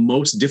saying are the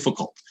most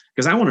difficult,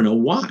 because I want to know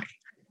why.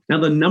 Now,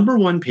 the number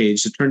 1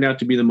 page that turned out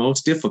to be the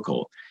most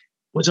difficult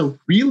was a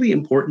really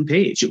important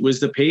page. It was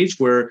the page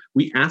where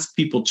we asked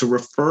people to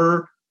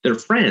refer their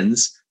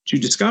friends to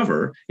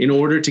Discover in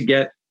order to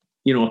get,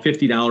 a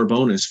 $50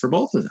 bonus for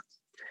both of them.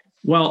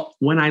 Well,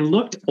 when I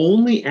looked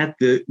only at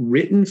the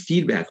written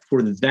feedback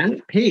for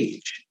that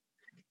page,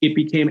 it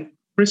became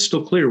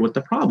crystal clear what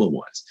the problem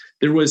was.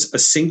 There was a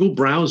single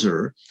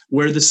browser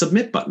where the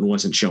submit button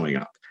wasn't showing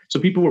up. So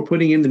people were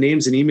putting in the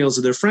names and emails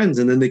of their friends,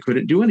 and then they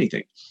couldn't do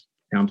anything.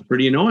 Sounds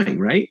pretty annoying,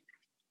 right?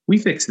 We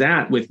fixed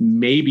that with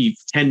maybe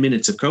 10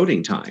 minutes of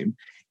coding time.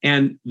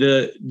 And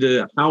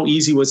the how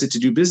easy was it to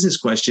do business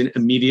question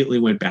immediately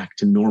went back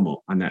to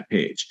normal on that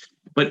page.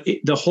 But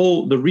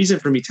the reason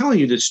for me telling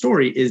you this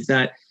story is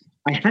that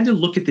I had to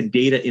look at the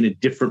data in a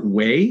different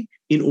way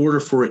in order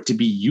for it to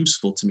be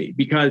useful to me,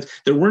 because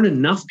there weren't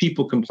enough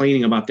people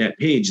complaining about that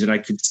page that I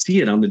could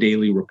see it on the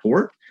daily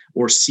report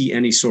or see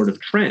any sort of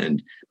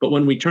trend. But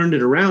when we turned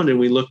it around and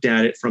we looked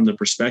at it from the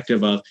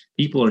perspective of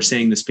people are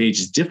saying this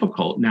page is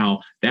difficult, now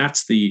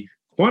that's the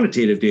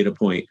quantitative data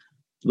point.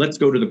 Let's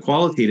go to the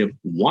qualitative.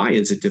 Why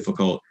is it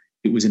difficult?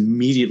 It was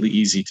immediately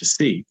easy to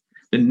see.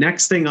 The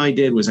next thing I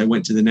did was I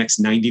went to the next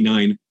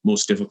 99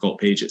 most difficult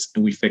pages,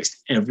 and we fixed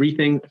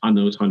everything on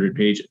those 100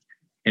 pages.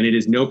 And it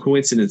is no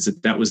coincidence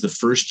that was the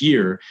first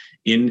year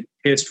in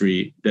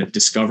history that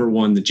Discover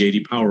won the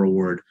J.D. Power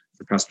Award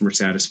for customer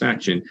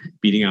satisfaction,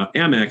 beating out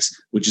Amex,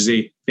 which is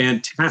a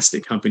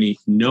fantastic company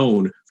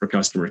known for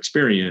customer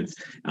experience.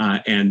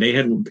 And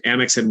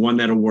Amex had won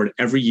that award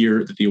every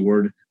year that the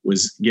award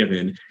was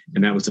given.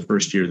 And that was the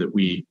first year that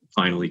we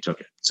finally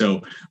took it.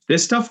 So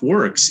this stuff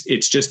works.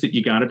 It's just that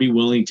you got to be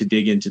willing to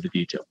dig into the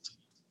details.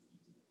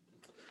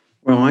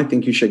 Well, I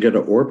think you should go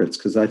to Orbitz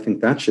because I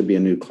think that should be a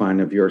new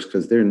client of yours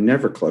because they're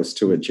never close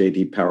to a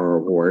JD Power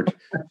Award.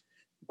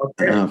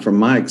 Okay. From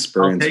my I'll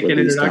experience take with an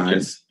these introduction.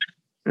 guys.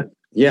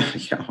 Yeah,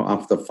 I'll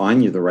have to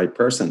find you the right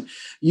person.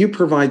 You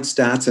provide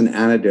stats and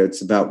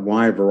anecdotes about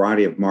why a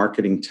variety of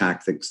marketing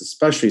tactics,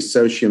 especially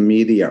social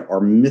media,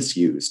 are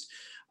misused.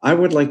 I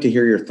would like to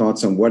hear your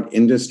thoughts on what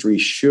industry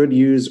should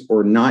use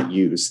or not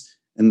use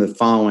in the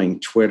following: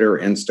 Twitter,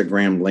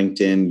 Instagram,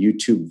 LinkedIn,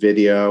 YouTube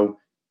video,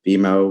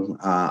 Vimeo,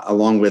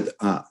 along with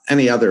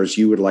any others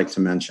you would like to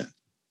mention.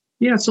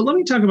 Yeah, so let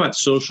me talk about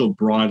social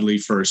broadly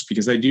first,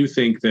 because I do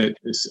think that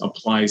this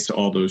applies to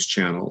all those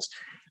channels.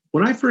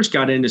 When I first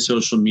got into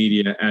social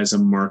media as a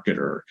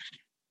marketer,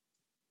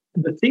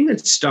 the thing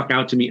that stuck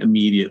out to me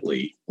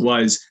immediately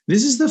was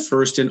this is the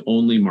first and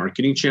only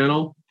marketing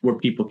channel where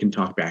people can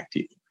talk back to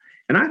you.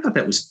 And I thought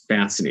that was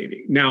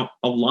fascinating. Now,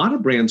 a lot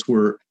of brands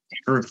were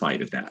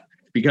terrified of that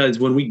because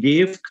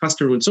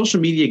when social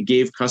media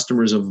gave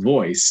customers a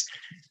voice,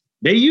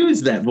 they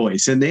used that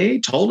voice and they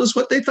told us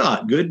what they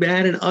thought, good,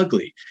 bad, and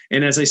ugly.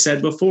 And as I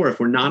said before,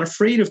 if we're not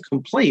afraid of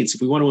complaints,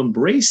 if we want to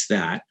embrace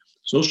that,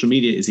 social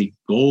media is a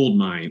gold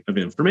mine of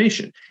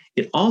information.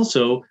 It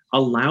also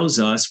allows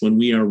us, when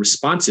we are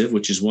responsive,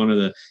 which is one of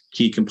the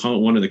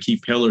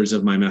key pillars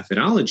of my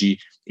methodology,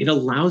 it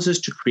allows us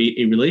to create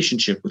a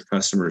relationship with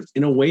customers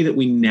in a way that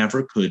we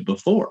never could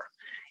before.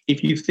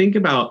 If you think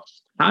about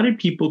how did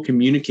people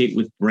communicate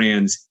with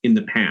brands in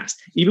the past,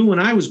 even when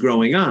I was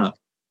growing up,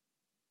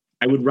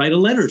 I would write a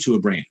letter to a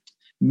brand.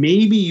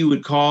 Maybe you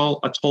would call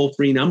a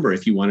toll-free number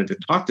if you wanted to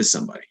talk to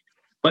somebody.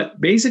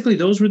 But basically,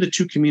 those were the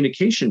two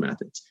communication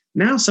methods.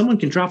 Now someone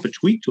can drop a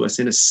tweet to us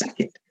in a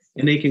second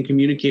and they can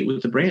communicate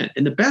with the brand.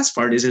 And the best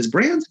part is, as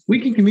brands, we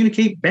can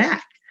communicate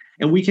back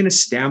and we can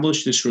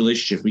establish this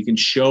relationship. We can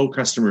show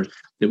customers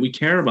that we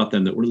care about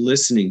them, that we're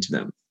listening to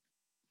them.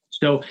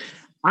 So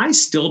I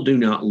still do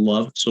not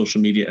love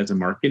social media as a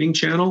marketing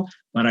channel,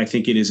 but I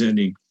think it is an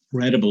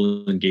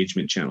incredible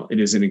engagement channel. It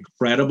is an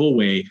incredible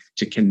way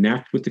to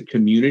connect with the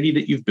community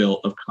that you've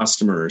built of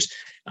customers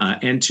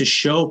and to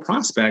show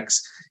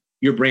prospects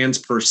your brand's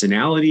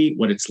personality,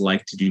 what it's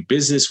like to do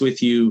business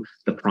with you,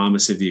 the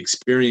promise of the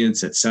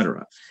experience, et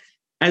cetera.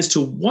 As to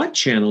what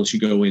channels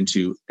you go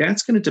into,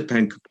 that's going to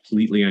depend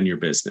completely on your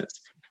business.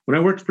 When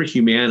I worked for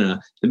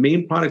Humana, the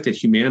main product that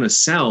Humana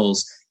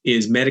sells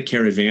is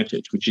Medicare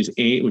Advantage, which is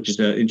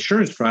an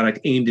insurance product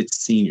aimed at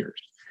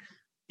seniors.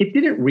 It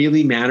didn't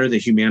really matter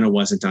that Humana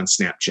wasn't on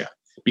Snapchat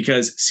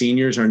because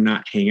seniors are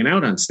not hanging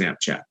out on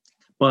Snapchat.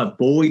 But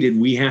boy, did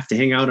we have to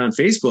hang out on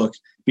Facebook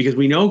because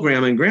we know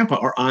grandma and grandpa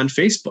are on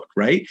Facebook,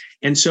 right?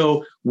 And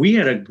so we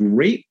had a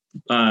great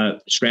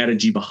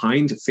strategy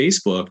behind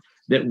Facebook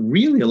that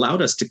really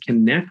allowed us to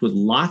connect with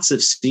lots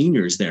of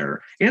seniors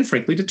there and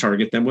frankly, to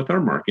target them with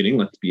our marketing,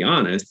 let's be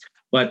honest.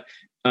 But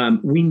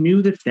we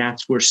knew that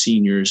that's where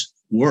seniors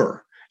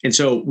were. And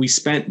so we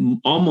spent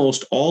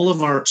almost all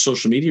of our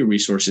social media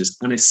resources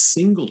on a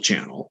single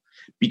channel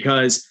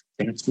because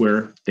that's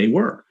where they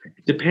were.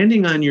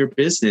 Depending on your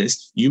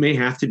business, you may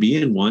have to be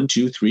in 1,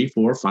 2, 3,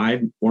 4,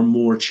 5 or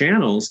more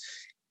channels.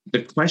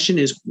 The question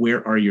is,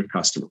 where are your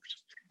customers?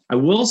 I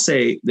will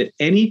say that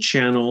any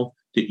channel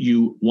that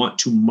you want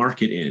to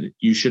market in,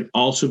 you should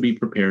also be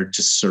prepared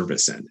to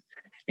service in.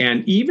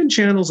 And even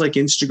channels like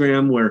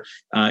Instagram, where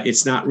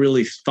it's not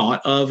really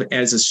thought of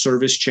as a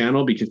service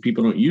channel because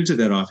people don't use it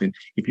that often.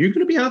 If you're going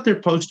to be out there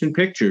posting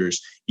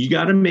pictures, you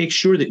got to make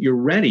sure that you're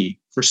ready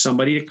for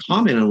somebody to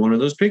comment on one of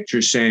those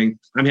pictures saying,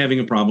 I'm having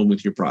a problem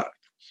with your product.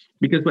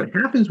 Because what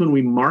happens when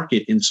we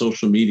market in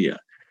social media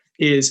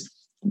is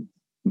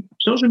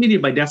social media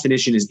by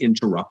definition is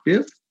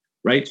interruptive.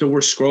 Right? So we're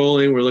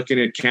scrolling, we're looking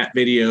at cat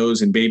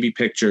videos and baby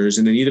pictures,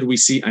 and then either we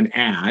see an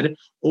ad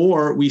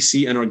or we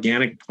see an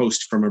organic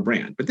post from a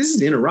brand. But this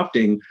is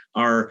interrupting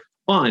our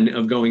fun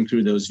of going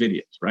through those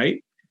videos,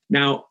 right?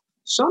 Now,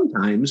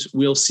 sometimes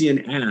we'll see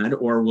an ad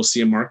or we'll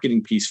see a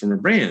marketing piece from a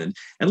brand.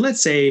 And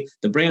let's say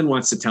the brand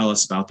wants to tell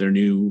us about their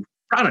new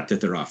product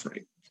that they're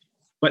offering.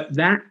 But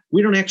that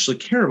we don't actually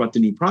care about the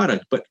new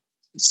product, but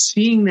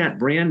seeing that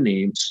brand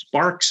name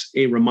sparks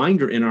a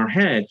reminder in our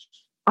head.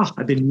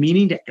 I've been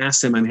meaning to ask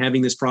them, I'm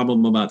having this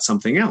problem about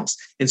something else.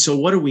 And so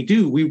what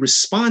do? We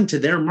respond to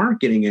their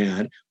marketing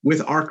ad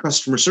with our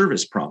customer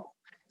service problem.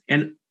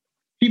 And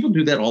people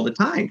do that all the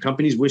time.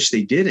 Companies wish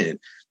they didn't.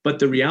 But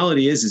the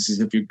reality is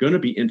if you're going to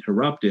be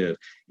interruptive,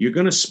 you're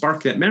going to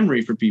spark that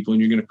memory for people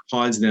and you're going to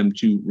cause them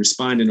to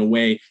respond in a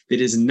way that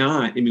is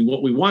not,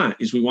 what we want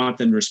is we want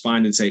them to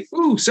respond and say,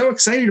 ooh, so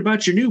excited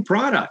about your new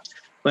product.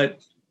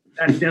 But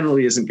that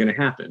generally isn't going to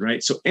happen,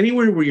 right? So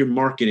anywhere where you're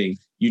marketing,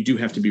 you do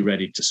have to be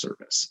ready to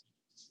service.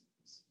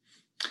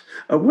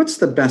 What's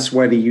the best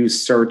way to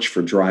use search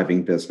for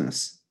driving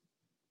business?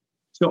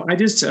 So I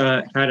just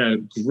had a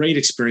great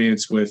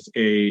experience with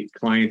a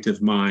client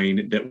of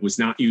mine that was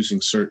not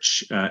using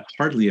search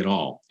hardly at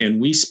all.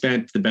 And we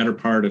spent the better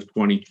part of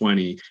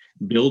 2020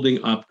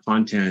 building up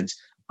content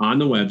on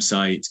the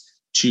website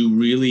to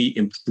really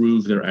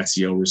improve their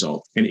SEO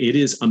result. And it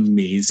is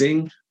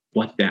amazing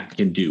what that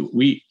can do.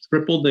 We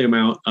tripled the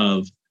amount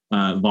of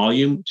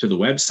volume to the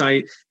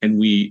website, and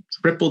we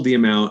tripled the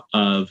amount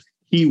of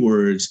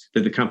keywords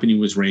that the company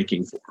was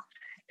ranking for.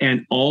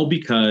 And all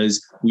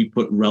because we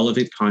put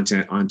relevant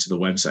content onto the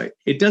website.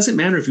 It doesn't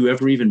matter if you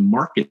ever even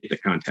market the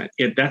content.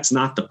 That's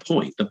not the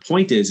point. The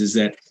point is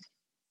that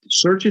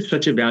search is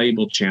such a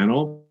valuable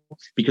channel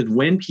because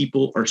when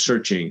people are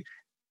searching,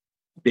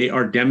 they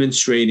are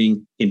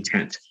demonstrating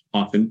intent,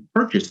 often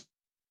purchase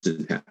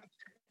intent.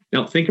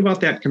 Now, think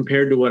about that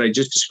compared to what I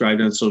just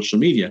described on social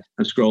media.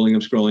 I'm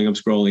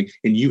scrolling,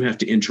 and you have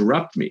to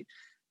interrupt me.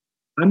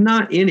 I'm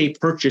not in a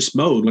purchase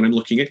mode when I'm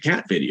looking at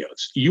cat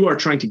videos. You are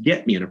trying to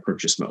get me in a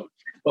purchase mode.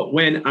 But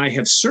when I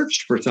have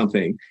searched for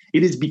something,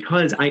 it is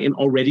because I am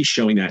already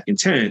showing that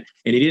intent.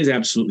 And it is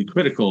absolutely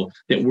critical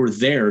that we're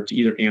there to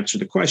either answer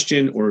the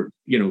question or,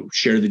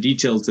 share the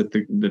details that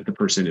the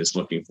person is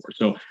looking for.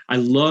 So I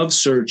love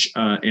search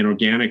and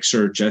organic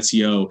search,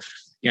 SEO,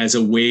 as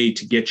a way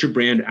to get your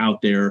brand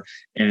out there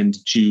and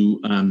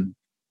to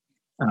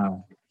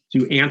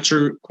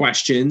answer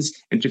questions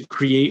and to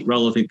create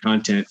relevant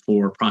content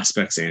for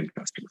prospects and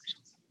customers.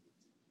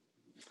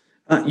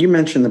 You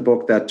mentioned the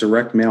book that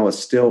direct mail is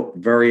still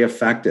very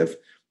effective.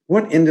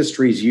 What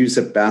industries use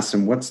it best,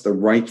 and what's the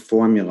right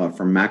formula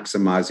for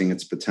maximizing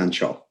its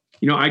potential?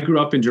 I grew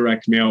up in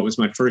direct mail. It was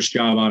my first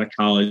job out of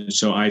college,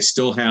 so I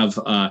still have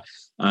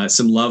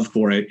some love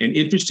for it. And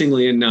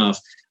interestingly enough,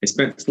 I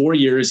spent 4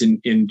 years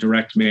in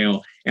direct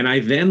mail, and I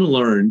then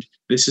learned,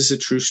 this is a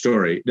true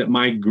story, that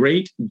my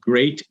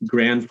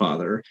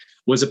great-great-grandfather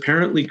was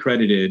apparently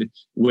credited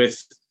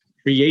with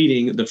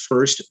creating the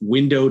first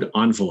windowed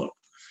envelope.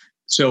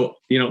 So,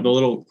 the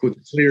little with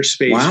clear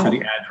space for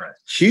the address.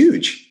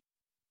 Huge.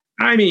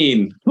 I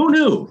mean, who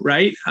knew,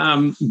 right?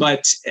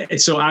 But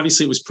so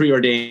obviously it was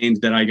preordained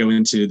that I go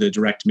into the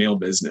direct mail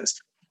business.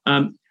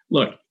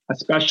 Look,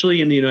 especially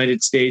in the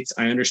United States,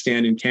 I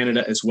understand in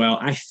Canada as well.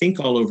 I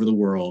think all over the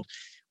world,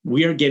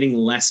 we are getting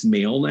less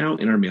mail now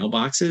in our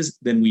mailboxes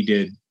than we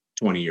did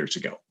 20 years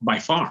ago, by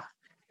far.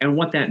 And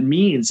what that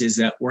means is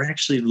that we're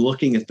actually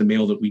looking at the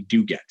mail that we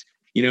do get.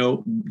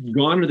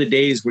 Gone are the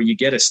days where you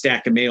get a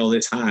stack of mail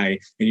this high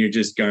and you're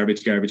just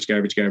garbage,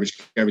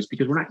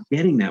 because we're not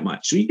getting that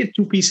much. So you get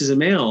 2 pieces of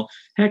mail.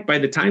 Heck, by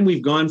the time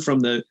I've gone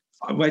from the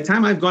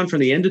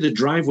end of the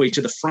driveway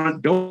to the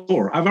front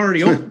door, I've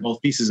already opened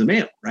both pieces of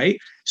mail, right?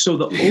 So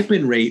the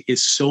open rate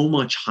is so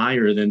much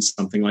higher than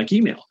something like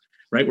email,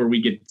 right? Where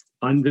we get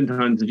tons and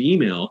tons of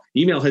email.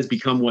 Email has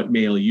become what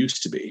mail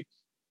used to be.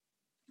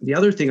 The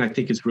other thing I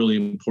think is really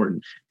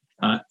important,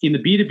 in the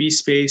B2B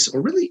space,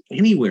 or really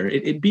anywhere,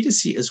 in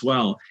B2C as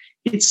well,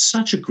 it's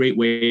such a great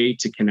way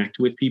to connect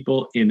with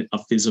people in a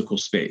physical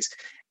space.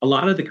 A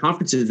lot of the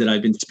conferences that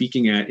I've been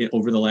speaking at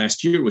over the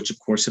last year, which of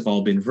course have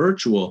all been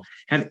virtual,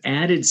 have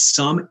added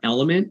some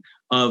element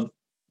of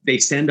they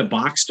send a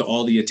box to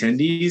all the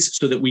attendees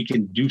so that we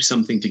can do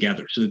something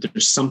together, so that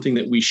there's something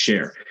that we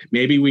share.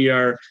 Maybe we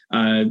are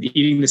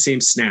eating the same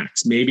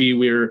snacks. Maybe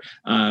we're,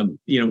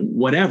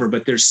 whatever,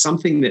 but there's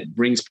something that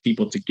brings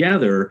people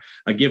together,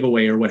 a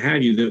giveaway or what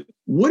have you, that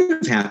would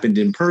have happened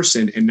in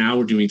person, and now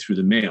we're doing through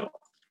the mail.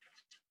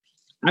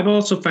 I've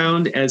also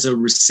found as a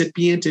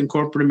recipient in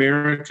corporate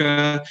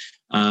America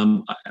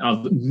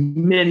of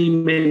many,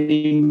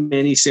 many,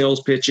 many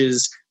sales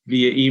pitches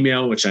via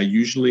email, which I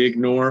usually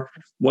ignore.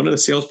 One of the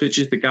sales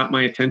pitches that got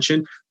my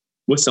attention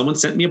was someone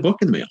sent me a book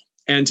in the mail.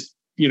 And,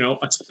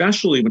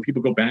 especially when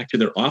people go back to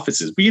their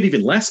offices, we get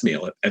even less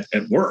mail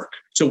at work.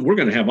 So we're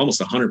going to have almost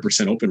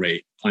 100% open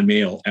rate on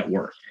mail at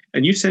work.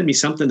 And you send me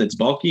something that's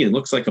bulky and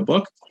looks like a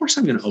book, of course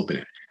I'm going to open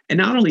it. And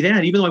not only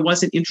that, even though I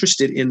wasn't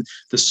interested in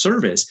the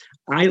service,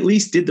 I at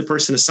least did the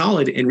person a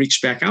solid and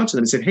reached back out to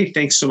them and said, hey,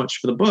 thanks so much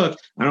for the book.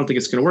 I don't think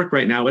it's going to work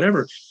right now,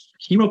 whatever.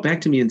 He wrote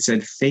back to me and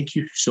said, thank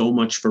you so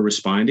much for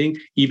responding.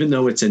 Even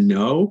though it's a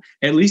no,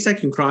 at least I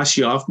can cross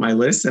you off my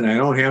list and I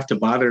don't have to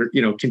bother,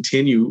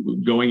 continue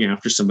going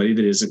after somebody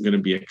that isn't going to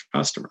be a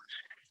customer.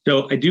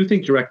 So I do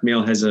think direct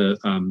mail has a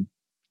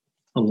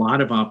lot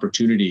of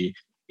opportunity.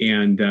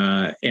 And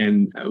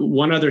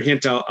one other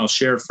hint I'll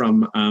share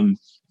from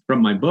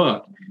my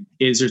book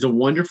is there's a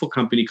wonderful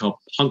company called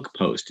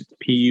Punkpost. It's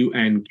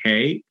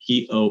PUNKPOST.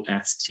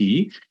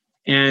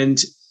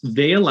 And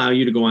they allow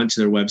you to go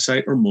onto their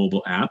website or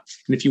mobile app.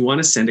 And if you want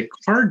to send a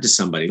card to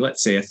somebody,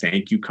 let's say a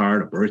thank you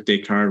card, a birthday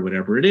card,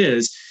 whatever it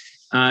is,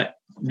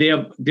 they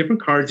have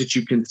different cards that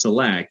you can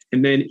select.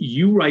 And then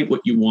you write what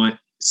you want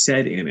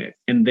said in it.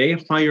 And they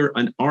hire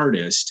an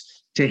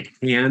artist to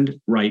hand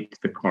write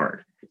the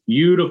card.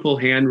 Beautiful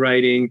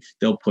handwriting.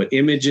 They'll put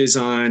images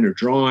on or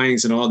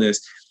drawings and all this.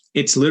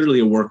 It's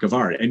literally a work of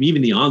art. And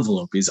even the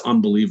envelope is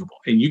unbelievable.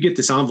 And you get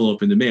this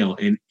envelope in the mail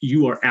and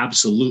you are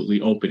absolutely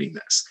opening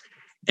this.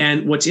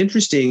 And what's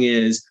interesting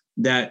is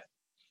that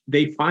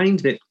they find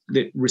that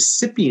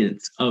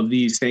recipients of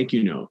these thank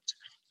you notes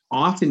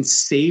often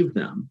save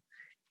them.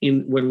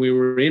 When we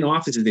were in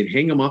offices, they'd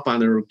hang them up on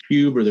their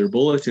cube or their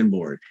bulletin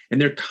board,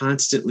 and they're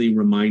constantly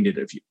reminded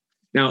of you.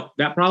 Now,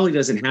 that probably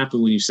doesn't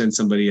happen when you send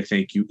somebody a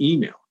thank you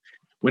email.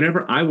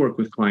 Whenever I work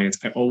with clients,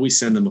 I always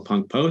send them a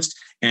Punkpost,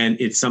 and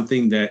it's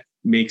something that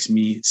makes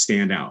me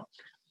stand out.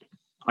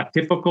 A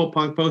typical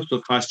punk post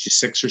will cost you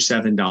 $6 or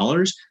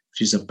 $7,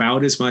 which is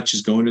about as much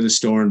as going to the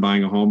store and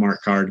buying a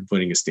Hallmark card and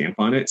putting a stamp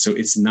on it. So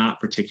it's not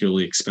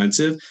particularly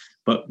expensive,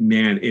 but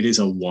man, it is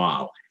a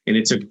wow. And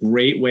it's a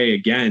great way,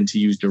 again, to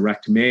use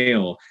direct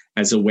mail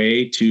as a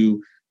way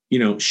to,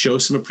 show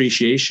some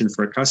appreciation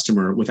for a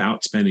customer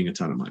without spending a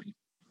ton of money.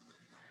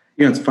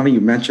 It's funny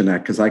you mentioned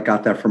that because I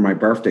got that for my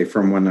birthday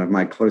from one of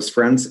my close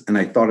friends, and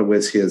I thought it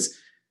was his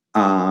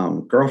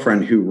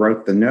girlfriend who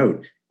wrote the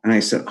note. And I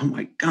said, oh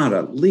my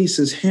God,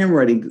 Lisa's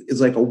handwriting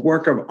is like a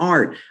work of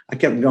art. I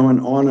kept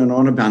going on and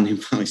on about it. And he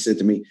finally said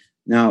to me,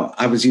 no,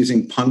 I was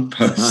using Punk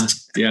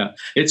Post. Yeah,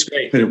 it's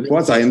great. But it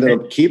was. I ended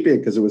up keeping it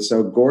because it was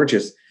so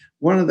gorgeous.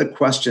 One of the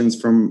questions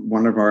from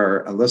one of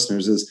our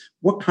listeners is,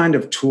 what kind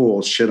of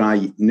tools should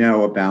I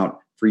know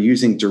about for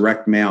using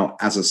direct mail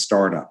as a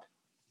startup?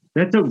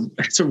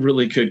 That's a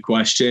really good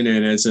question.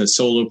 And as a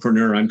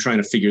solopreneur, I'm trying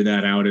to figure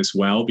that out as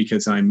well,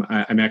 because I'm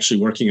actually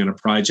working on a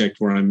project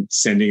where I'm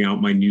sending out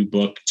my new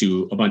book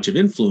to a bunch of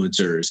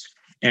influencers.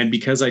 And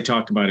because I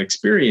talk about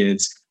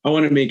experience, I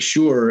want to make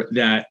sure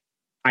that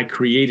I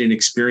create an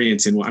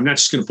experience. And I'm not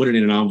just going to put it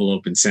in an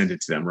envelope and send it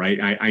to them, right?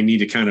 I need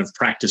to kind of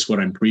practice what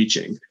I'm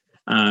preaching.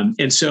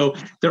 And so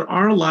there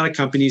are a lot of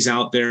companies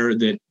out there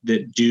that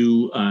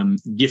do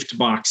gift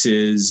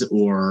boxes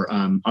or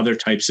other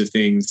types of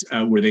things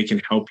where they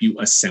can help you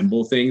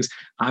assemble things.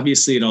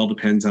 Obviously, it all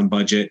depends on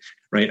budget,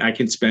 right? I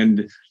can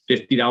spend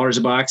 $50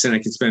 a box and I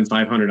can spend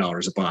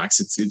 $500 a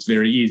box. It's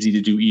very easy to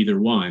do either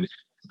one.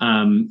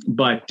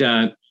 But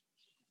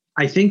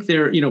I think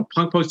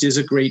Punk Post is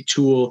a great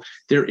tool.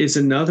 There is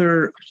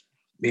another,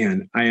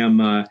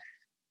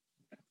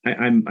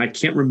 I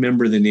can't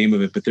remember the name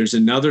of it, but there's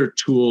another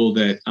tool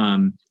that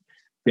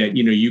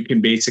you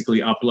can basically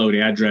upload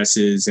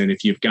addresses, and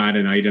if you've got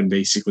an item,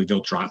 basically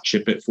they'll drop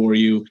ship it for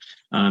you.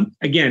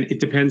 Again, it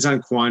depends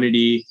on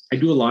quantity. I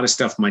do a lot of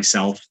stuff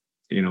myself,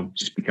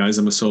 just because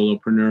I'm a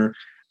solopreneur.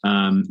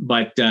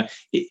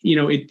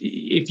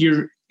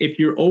 If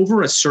you're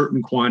over a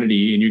certain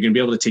quantity and you're going to be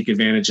able to take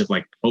advantage of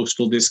like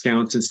postal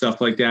discounts and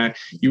stuff like that,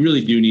 you really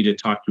do need to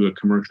talk to a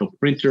commercial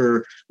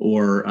printer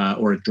or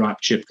a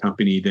drop ship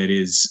company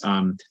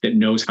that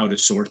knows how to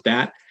sort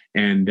that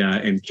and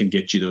can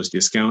get you those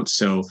discounts.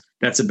 So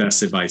that's the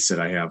best advice that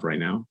I have right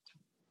now.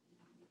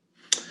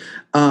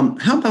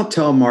 How about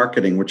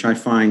telemarketing, which I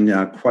find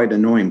quite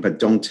annoying, but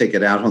don't take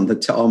it out on the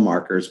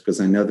telemarketers because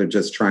I know they're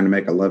just trying to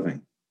make a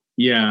living.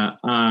 Yeah.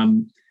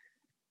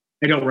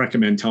 I don't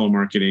recommend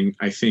telemarketing.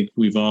 I think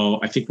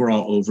we're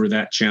all over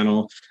that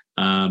channel.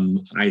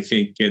 I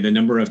think the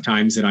number of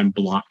times that I'm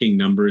blocking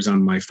numbers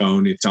on my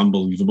phone, it's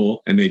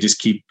unbelievable. And they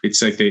just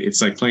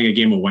it's like playing a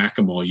game of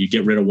whack-a-mole. You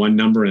get rid of one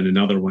number and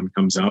another one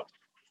comes up.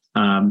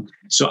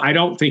 So I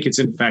don't think it's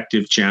an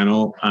effective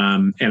channel.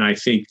 And I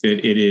think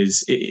that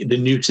the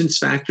nuisance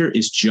factor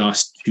is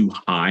just too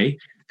high,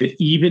 that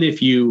even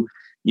if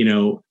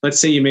let's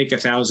say you make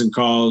 1,000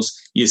 calls,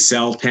 you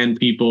sell 10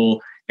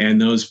 people, and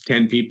those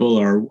 10 people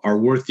are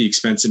worth the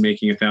expense of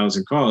making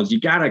 1,000 calls, you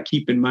got to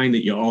keep in mind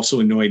that you also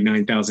annoyed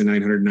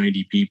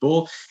 9,990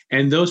 people.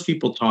 And those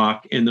people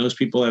talk, and those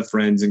people have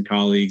friends and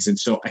colleagues. And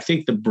so I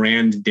think the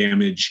brand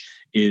damage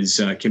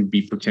can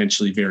be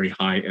potentially very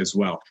high as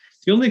well.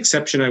 The only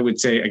exception I would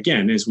say,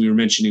 again, as we were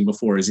mentioning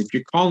before, is if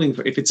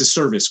it's a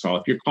service call,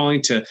 if you're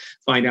calling to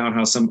find out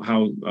how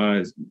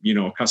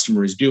a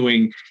customer is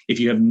doing, if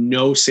you have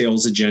no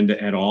sales agenda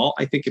at all,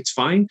 I think it's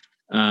fine.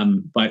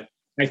 But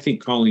I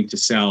think calling to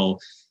sell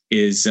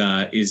is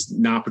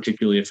not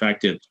particularly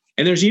effective.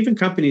 And there's even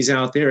companies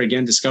out there,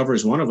 again, Discover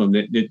is one of them,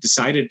 that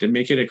decided to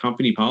make it a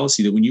company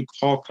policy that when you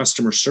call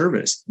customer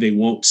service, they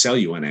won't sell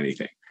you on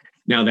anything.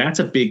 Now that's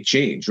a big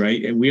change,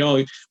 right? And we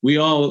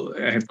all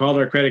have called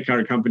our credit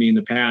card company in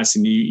the past,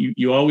 and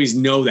you always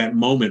know that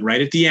moment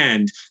right at the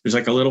end. There's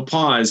like a little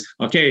pause.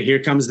 Okay,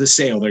 here comes the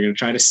sale. They're going to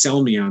try to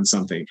sell me on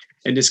something.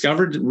 And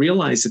Discover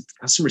realized that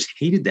customers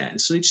hated that,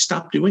 and so they just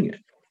stopped doing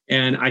it.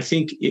 And I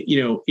think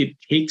it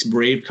takes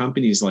brave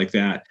companies like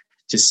that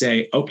to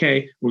say,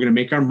 okay, we're going to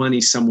make our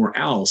money somewhere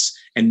else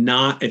and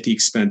not at the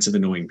expense of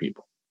annoying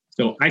people.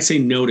 So I say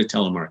no to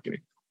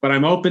telemarketing. But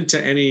I'm open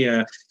to any.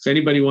 If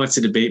anybody wants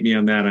to debate me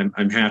on that,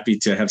 I'm happy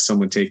to have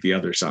someone take the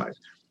other side.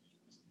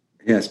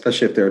 Yeah,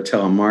 especially if they're a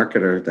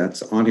telemarketer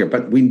that's on here.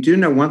 But we do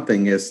know one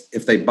thing is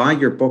if they buy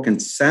your book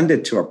and send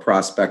it to a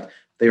prospect,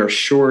 they are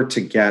sure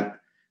to get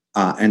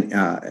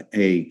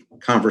a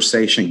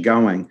conversation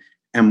going.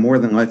 And more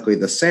than likely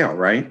the sale,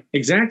 right?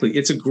 Exactly.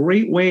 It's a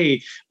great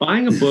way.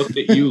 Buying a book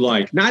that you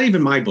like, not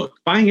even my book,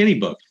 buying any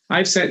book.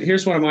 I've said,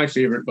 here's one of my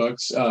favorite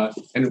books.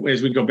 And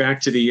as we go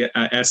back to the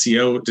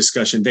SEO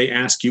discussion, They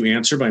Ask You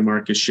Answer by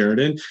Marcus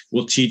Sheridan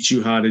will teach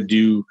you how to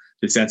do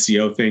this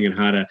SEO thing and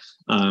how to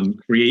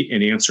create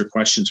and answer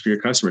questions for your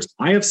customers.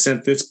 I have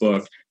sent this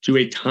book to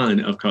a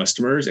ton of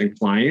customers and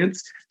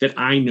clients that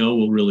I know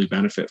will really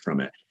benefit from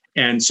it.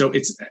 And so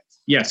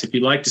yes, if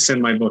you'd like to send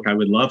my book, I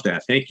would love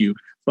that. Thank you.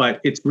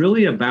 But it's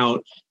really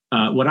about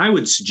what I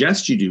would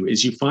suggest you do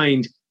is you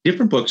find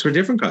different books for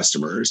different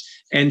customers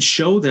and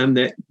show them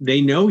that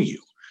they know you,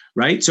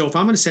 right? So if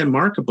I'm going to send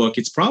Mark a book,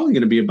 it's probably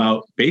going to be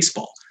about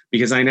baseball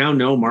because I now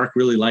know Mark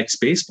really likes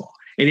baseball.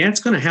 And that's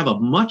going to have a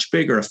much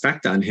bigger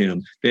effect on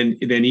him than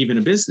even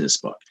a business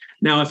book.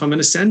 Now, if I'm going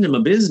to send him a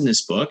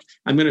business book,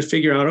 I'm going to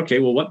figure out, okay,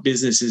 well, what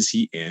business is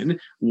he in?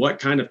 What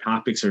kind of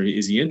topics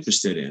is he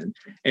interested in?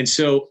 And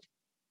so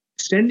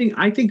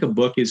I think a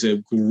book is a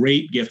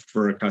great gift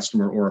for a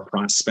customer or a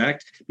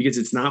prospect because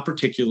it's not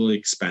particularly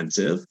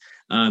expensive.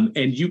 And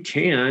you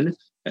can,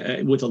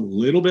 with a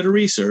little bit of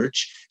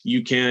research,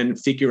 you can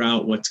figure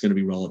out what's going to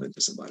be relevant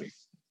to somebody.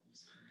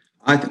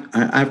 I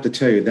have to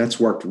tell you, that's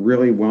worked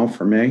really well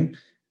for me.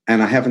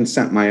 And I haven't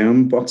sent my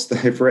own books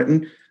that I've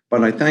written,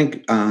 but I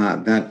think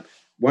that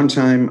one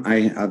time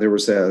there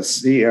was a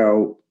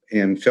CEO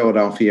in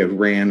Philadelphia who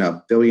ran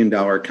a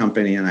billion-dollar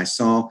company, and I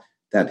saw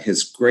that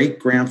his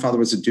great-grandfather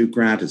was a Duke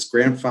grad, his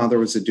grandfather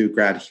was a Duke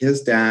grad,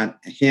 his dad,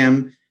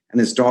 him, and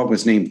his dog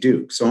was named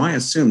Duke. So I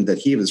assumed that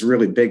he was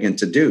really big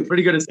into Duke.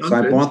 Pretty good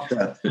assumption.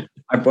 So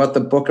I bought the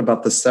book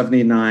about the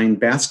 79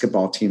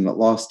 basketball team that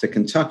lost to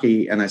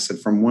Kentucky, and I said,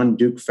 from one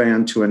Duke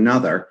fan to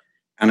another,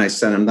 and I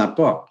sent him that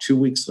book. 2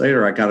 weeks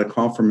later, I got a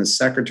call from his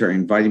secretary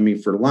inviting me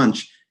for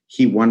lunch.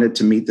 He wanted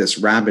to meet this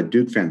rabid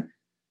Duke fan.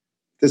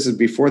 This is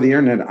before the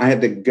internet. I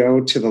had to go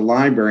to the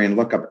library and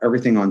look up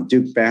everything on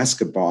Duke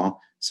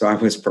basketball. So I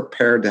was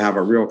prepared to have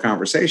a real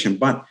conversation,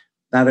 but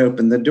that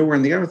opened the door.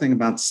 And the other thing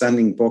about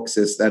sending books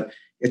is that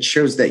it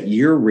shows that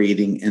you're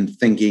reading and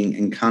thinking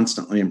and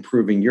constantly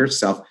improving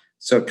yourself.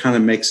 So it kind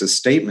of makes a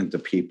statement to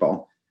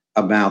people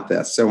about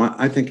this. So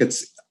I think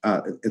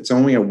it's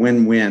only a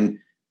win-win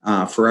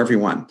for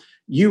everyone.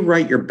 You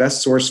write your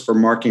best source for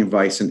marketing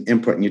advice and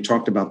input, and you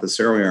talked about this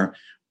earlier,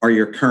 are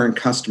your current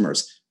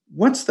customers.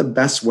 What's the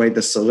best way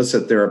to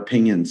solicit their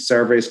opinion?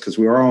 Surveys, because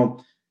we're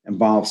all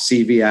involved,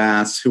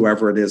 CVS,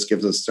 whoever it is,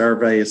 gives us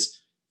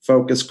surveys,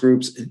 focus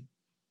groups,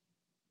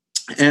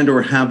 and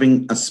or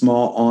having a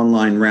small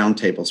online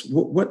roundtables.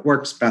 What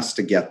works best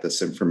to get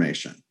this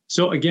information?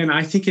 So again,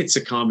 I think it's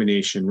a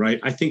combination,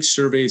 right? I think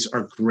surveys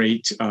are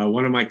great.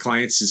 One of my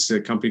clients is a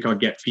company called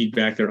Get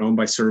Feedback. They're owned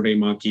by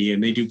SurveyMonkey,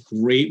 and they do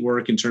great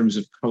work in terms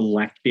of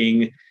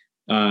collecting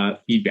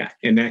feedback.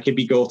 And that can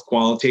be both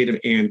qualitative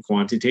and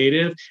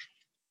quantitative.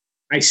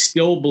 I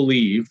still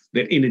believe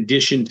that in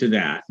addition to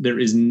that, there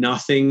is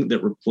nothing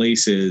that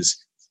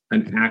replaces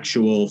an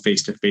actual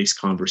face-to-face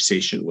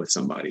conversation with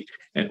somebody,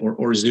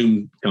 or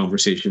Zoom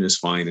conversation is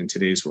fine in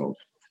today's world.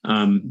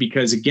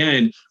 Because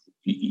again,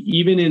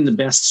 even in the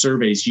best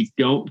surveys, you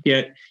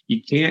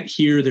can't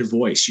hear their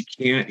voice. You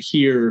can't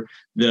hear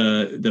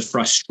the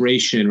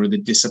frustration or the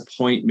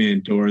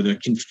disappointment or the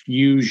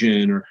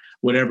confusion or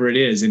whatever it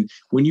is. And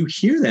when you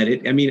hear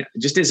that,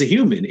 just as a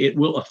human, it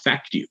will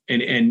affect you.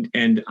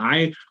 And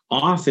I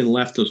often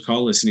left those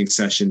call listening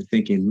sessions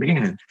thinking,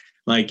 man,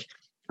 like,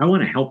 I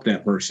want to help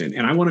that person.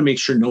 And I want to make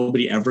sure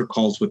nobody ever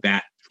calls with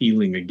that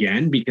feeling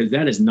again, because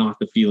that is not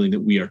the feeling that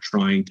we are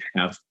trying to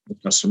have the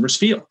customers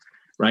feel,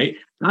 right?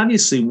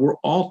 Obviously, we're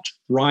all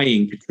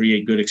trying to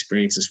create good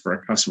experiences for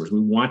our customers.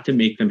 We want to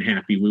make them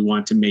happy. We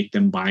want to make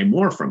them buy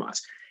more from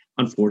us.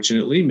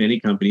 Unfortunately, many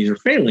companies are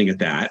failing at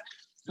that.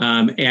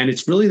 And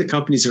it's really the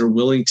companies that are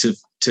willing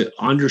to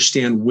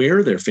understand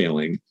where they're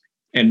failing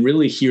and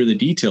really hear the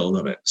details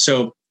of it.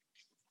 So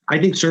I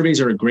think surveys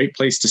are a great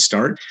place to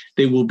start.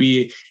 They will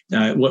be,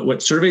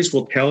 what surveys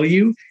will tell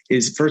you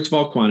is, first of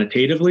all,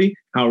 quantitatively,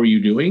 how are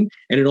you doing?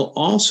 And it'll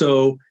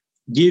also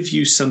give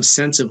you some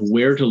sense of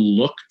where to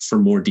look for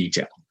more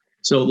detail.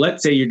 So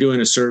let's say you're doing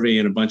a survey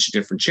in a bunch of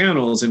different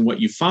channels, and what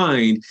you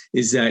find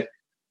is that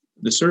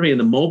the survey in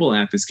the mobile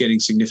app is getting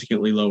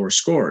significantly lower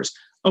scores.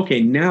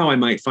 Okay, now I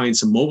might find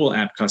some mobile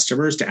app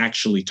customers to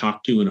actually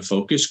talk to in a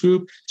focus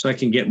group so I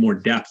can get more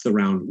depth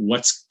around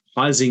what's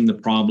causing the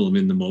problem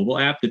in the mobile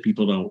app that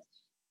people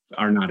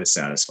are not as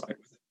satisfied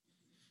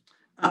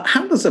with.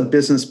 How does a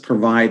business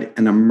provide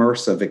an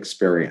immersive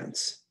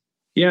experience?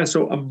 Yeah,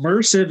 so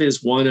immersive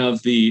is one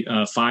of the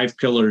 5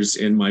 pillars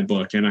in my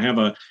book. And I have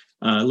a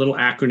little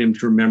acronym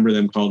to remember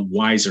them called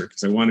WISER,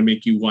 because I want to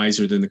make you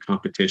wiser than the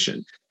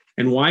competition.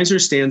 And WISER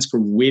stands for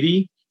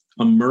witty,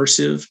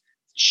 immersive,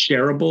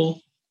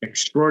 shareable,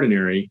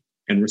 extraordinary,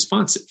 and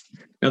responsive.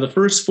 Now, the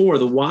first 4,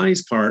 the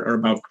WISE part, are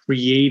about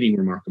creating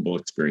remarkable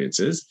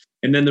experiences.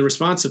 And then the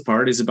responsive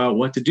part is about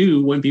what to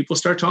do when people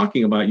start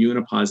talking about you in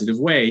a positive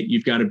way.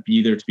 You've got to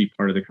be there to be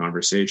part of the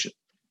conversation.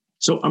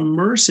 So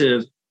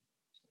immersive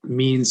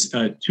means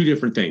 2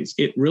 different things.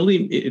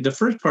 The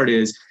first part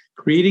is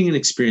creating an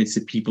experience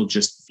that people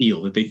just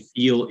feel, that they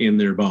feel in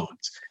their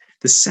bones.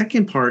 The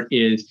second part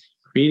is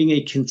creating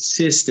a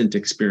consistent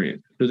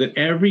experience so that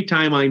every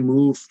time I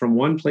move from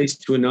one place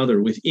to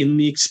another within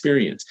the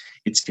experience,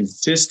 it's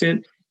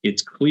consistent,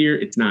 it's clear,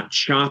 it's not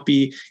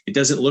choppy, it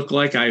doesn't look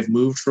like I've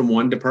moved from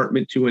one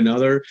department to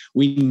another.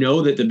 We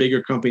know that the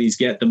bigger companies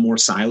get, the more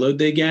siloed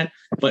they get,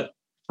 but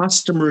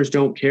customers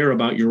don't care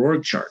about your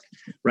org chart,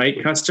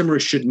 right?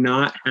 Customers should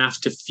not have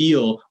to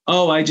feel,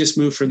 oh, I just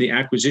moved from the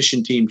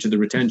acquisition team to the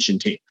retention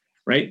team,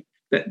 right?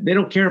 They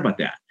don't care about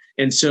that.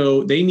 And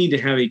so they need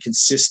to have a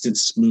consistent,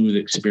 smooth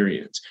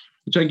experience.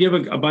 So I give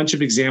a bunch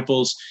of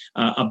examples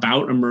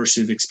about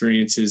immersive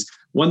experiences.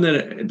 One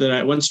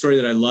story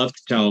that I love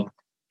to tell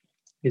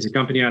is a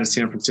company out of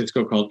San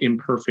Francisco called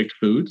Imperfect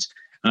Foods.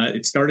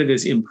 It started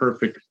as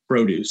Imperfect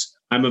Produce.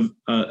 I'm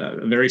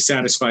a very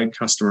satisfied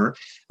customer.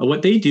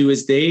 What they do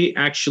is they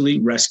actually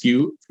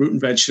rescue fruit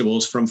and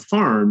vegetables from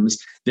farms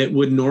that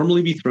would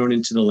normally be thrown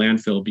into the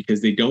landfill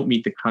because they don't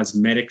meet the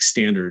cosmetic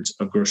standards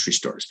of grocery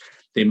stores.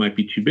 They might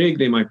be too big,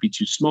 they might be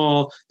too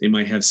small, they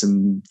might have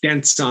some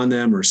dents on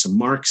them or some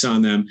marks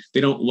on them.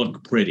 They don't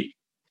look pretty.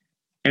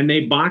 And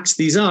they box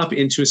these up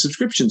into a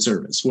subscription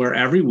service where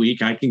every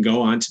week I can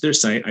go onto their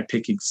site. I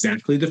pick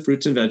exactly the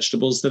fruits and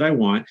vegetables that I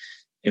want.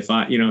 If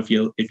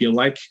you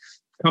like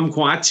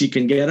kumquats, you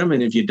can get them,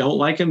 and if you don't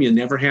like them, you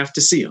never have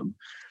to see them.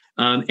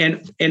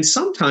 And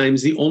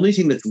sometimes the only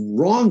thing that's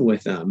wrong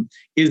with them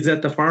is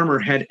that the farmer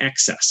had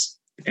excess,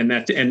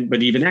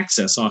 but even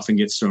excess often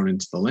gets thrown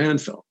into the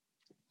landfill.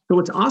 So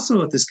what's awesome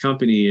about this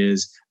company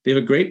is they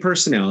have a great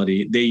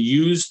personality. They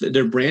use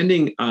their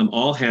branding.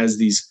 All has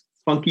these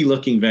funky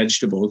looking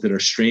vegetables that are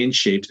strange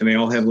shaped, and they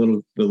all have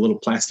the little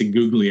plastic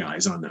googly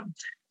eyes on them.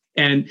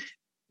 And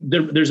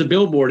there's a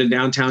billboard in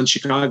downtown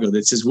Chicago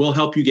that says, "We'll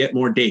help you get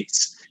more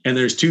dates." And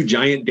there's two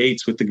giant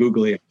dates with the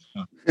googly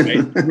eyes.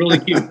 Right? Really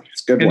cute.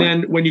 And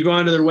then when you go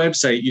onto their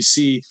website, you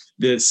see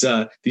these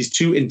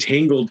two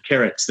entangled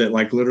carrots that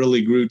like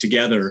literally grew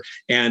together,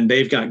 and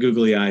they've got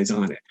googly eyes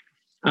on it.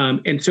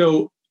 And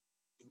so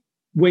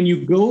when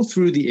you go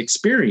through the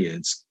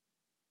experience,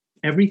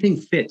 everything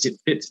fits. It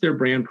fits their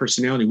brand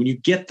personality. When you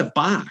get the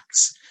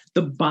box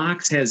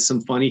has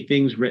some funny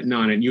things written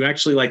on it. And you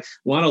actually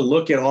want to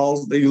look at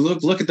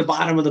look at the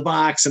bottom of the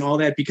box and all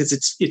that because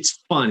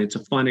it's fun. It's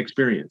a fun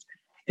experience.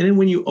 And then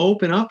when you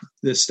open up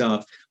this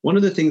stuff, one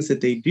of the things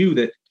that they do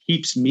that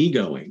keeps me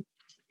going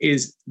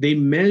is they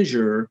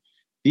measure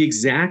the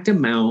exact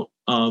amount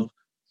of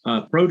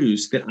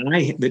produce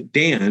that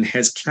Dan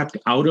has kept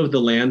out of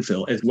the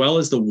landfill, as well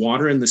as the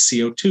water and the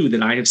CO2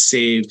 that I have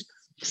saved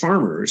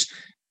farmers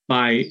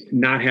by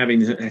not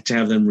having to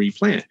have them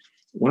replant.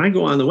 When I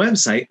go on the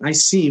website, I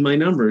see my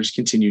numbers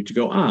continue to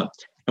go up.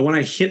 And when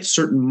I hit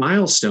certain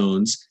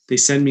milestones, they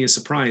send me a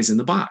surprise in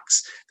the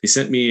box. They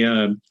sent me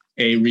a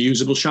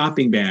reusable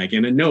shopping bag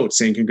and a note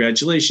saying,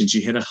 "Congratulations,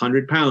 you hit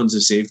 100 pounds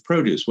of saved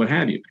produce," what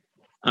have you.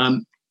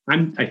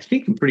 I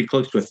think I'm pretty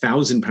close to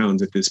 1,000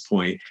 pounds at this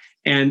point.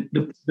 And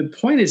the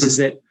point is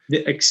that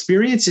the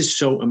experience is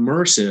so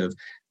immersive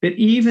that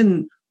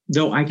even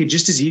though I could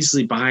just as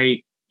easily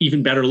buy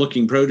even better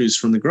looking produce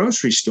from the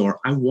grocery store,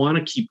 I want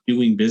to keep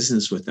doing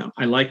business with them.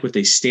 I like what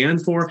they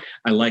stand for.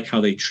 I like how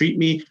they treat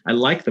me. I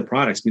like the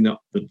products. The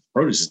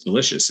produce is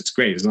delicious. It's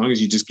great. As long as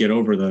you just get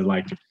over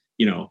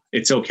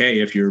it's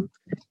okay if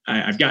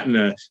I've gotten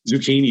a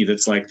zucchini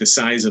that's like the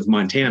size of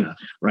Montana,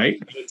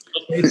 right?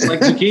 It's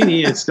like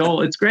zucchini.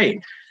 It's great.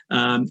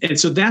 And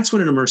so that's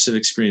what an immersive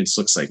experience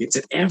looks like. It's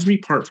at every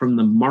part, from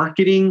the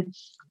marketing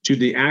to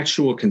the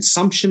actual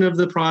consumption of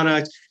the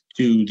product,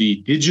 to the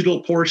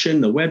digital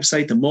portion, the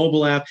website, the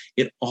mobile app.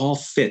 It all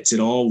fits. It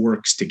all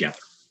works together.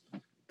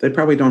 They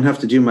probably don't have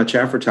to do much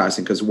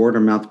advertising because word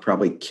of mouth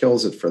probably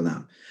kills it for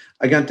them.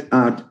 I got,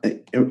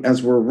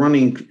 as we're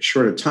running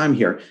short of time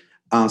here,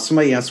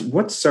 somebody asked,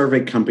 what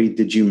survey company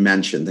did you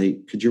mention?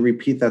 Could you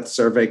repeat that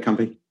survey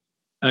company?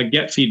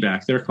 Get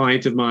Feedback. They're a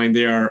client of mine.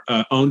 They are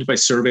owned by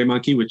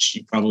SurveyMonkey, which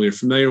you probably are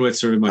familiar with.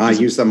 SurveyMonkey. I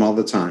use them all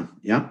the time.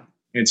 Yeah.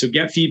 And so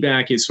Get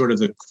Feedback is sort of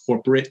the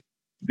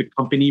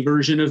company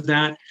version of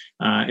that.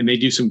 And they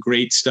do some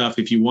great stuff.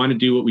 If you want to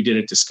do what we did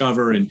at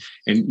Discover and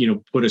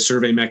put a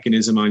survey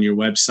mechanism on your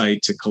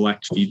website to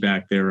collect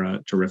feedback, they're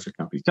a terrific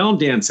company. Tell them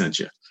Dan sent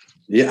you.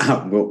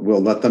 Yeah,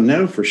 we'll let them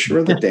know for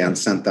sure that Dan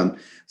sent them.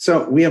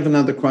 So we have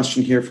another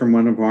question here from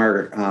one of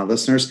our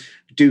listeners.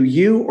 Do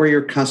you or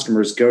your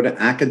customers go to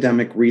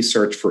academic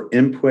research for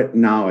input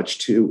knowledge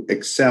to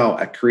excel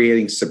at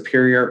creating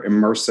superior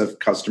immersive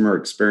customer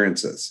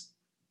experiences?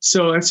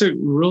 So that's a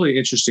really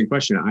interesting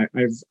question. I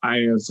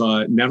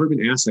have never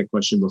been asked that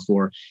question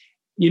before.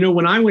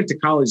 When I went to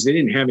college, they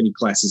didn't have any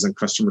classes on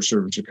customer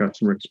service or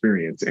customer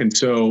experience. And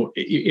so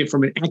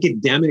from an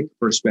academic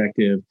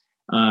perspective,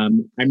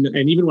 and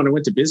even when I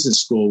went to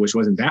business school, which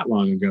wasn't that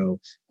long ago,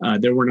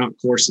 there were not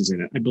courses in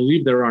it. I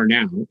believe there are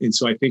now. And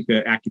so I think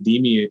the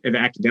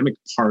academic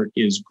part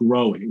is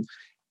growing.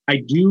 I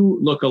do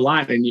look a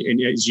lot,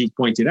 and as you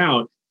pointed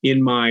out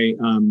in my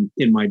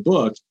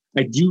book,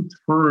 I do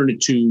turn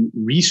to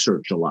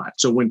research a lot.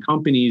 So when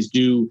companies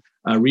do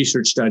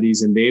research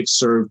studies and they've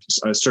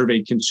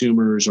surveyed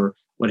consumers or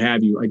what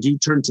have you, I do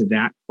turn to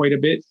that quite a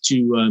bit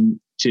to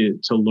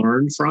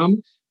learn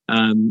from.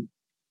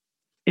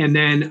 And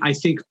then I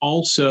think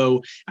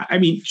also,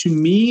 to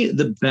me,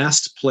 the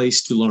best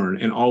place to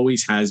learn, and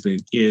always has been,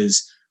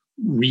 is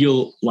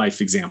real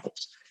life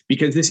examples,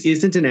 because this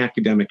isn't an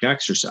academic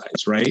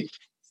exercise, right?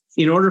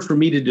 In order for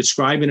me to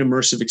describe an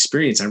immersive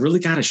experience, I really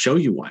got to show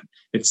you one.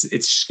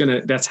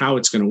 That's how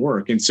it's going to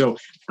work. And so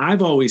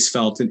I've always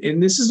felt,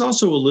 and this is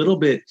also a little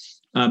bit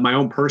my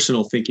own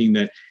personal thinking,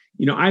 that,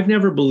 I've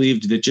never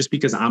believed that just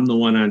because I'm the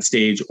one on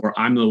stage or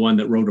I'm the one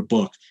that wrote a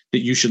book, that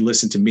you should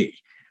listen to me.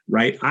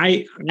 right?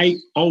 I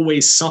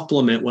always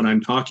supplement what I'm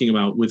talking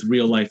about with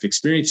real life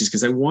experiences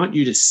because I want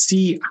you to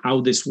see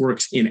how this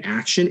works in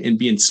action and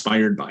be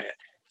inspired by it.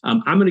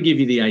 I'm going to give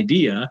you the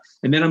idea,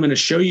 and then I'm going to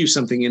show you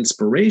something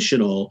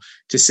inspirational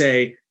to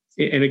say,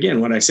 and again,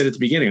 what I said at the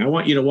beginning, I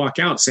want you to walk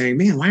out saying,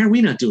 man, why are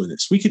we not doing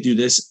this? We could do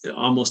this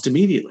almost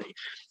immediately.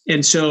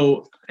 And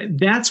so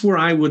that's where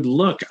I would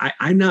look.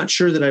 I'm not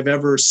sure that I've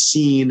ever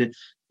seen,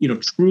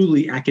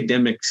 truly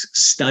academic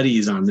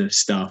studies on this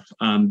stuff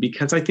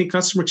because I think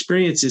customer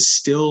experience is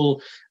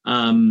still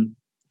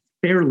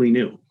fairly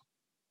new.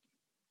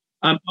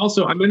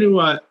 Also, I'm going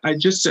to,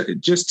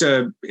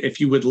 if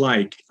you would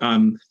like,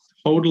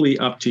 totally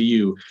up to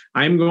you.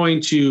 I'm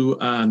going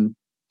to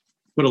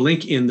put a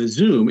link in the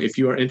Zoom if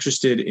you are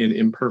interested in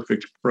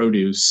imperfect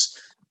produce.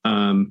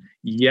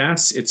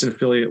 Yes, it's an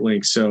affiliate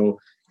link. So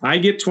I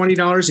get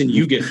 $20 and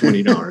you get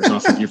 $20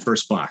 off of your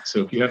first box.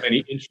 So if you have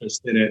any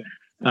interest in it,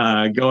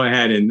 go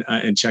ahead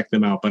and check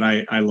them out. But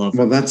I love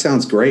them. Well, that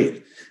sounds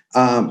great.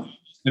 And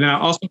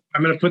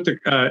I'm going to put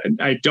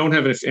I don't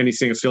have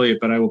anything affiliate,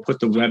 but I will put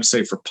the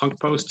website for Punk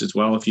Post as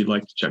well if you'd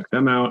like to check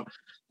them out.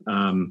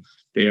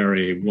 They are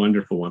a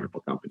wonderful,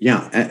 wonderful company.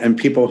 Yeah, and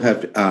people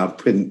have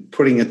been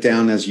putting it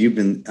down as you've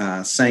been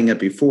saying it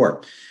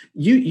before.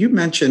 You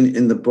mentioned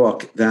in the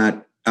book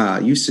that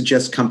you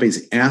suggest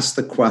companies ask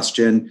the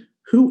question,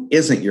 who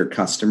isn't your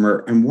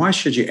customer, and why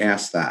should you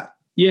ask that?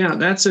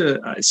 Yeah,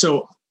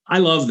 so I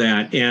love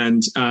that.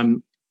 And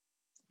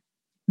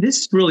this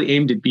is really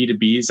aimed at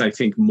B2Bs, I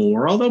think,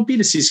 more, although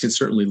B2Cs can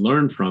certainly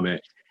learn from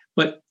it.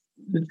 But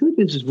the truth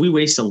is we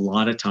waste a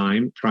lot of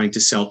time trying to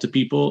sell to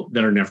people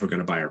that are never going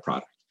to buy our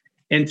product.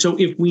 And so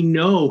if we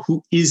know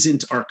who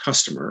isn't our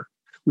customer,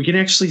 we can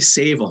actually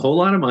save a whole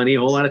lot of money, a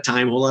whole lot of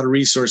time, a whole lot of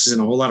resources,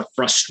 and a whole lot of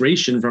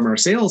frustration from our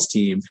sales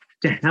team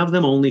to have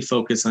them only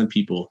focus on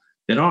people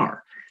that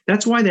are.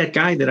 That's why that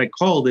guy that I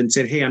called and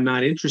said, hey, I'm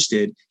not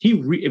interested,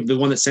 the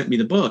one that sent me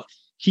the book,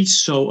 he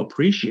so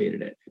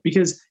appreciated it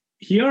because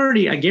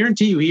I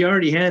guarantee you, he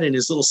already had in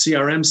his little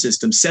CRM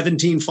system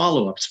 17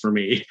 follow-ups for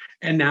me.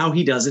 And now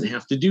he doesn't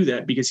have to do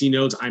that because he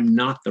knows I'm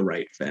not the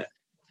right fit.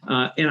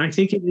 And I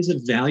think it is a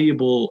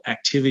valuable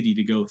activity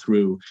to go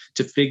through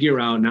to figure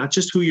out not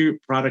just who your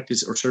product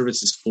is or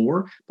service is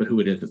for, but who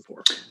it isn't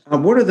for.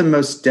 What are the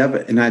most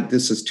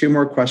this is two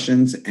more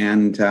questions,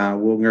 and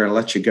we're going to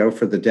let you go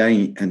for the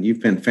day. And you've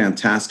been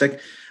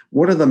fantastic.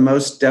 What are the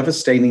most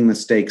devastating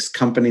mistakes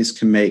companies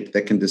can make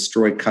that can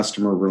destroy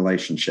customer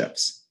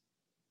relationships?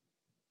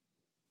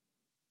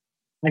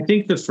 I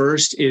think the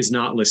first is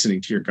not listening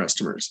to your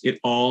customers. It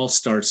all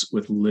starts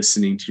with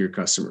listening to your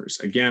customers.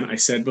 Again, I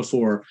said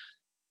before,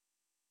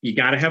 you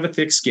got to have a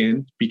thick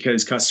skin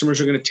because customers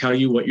are going to tell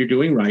you what you're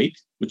doing right,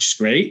 which is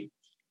great,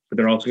 but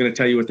they're also going to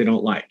tell you what they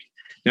don't like.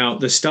 Now,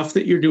 the stuff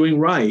that you're doing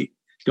right,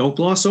 don't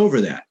gloss over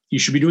that. You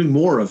should be doing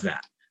more of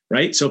that,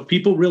 right? So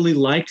people really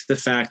like the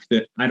fact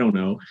that, I don't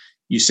know,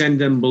 you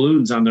send them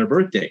balloons on their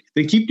birthday.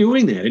 Then keep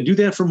doing that and do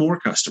that for more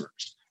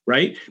customers,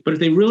 right? But if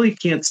they really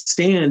can't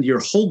stand your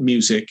hold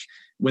music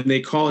when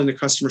they call into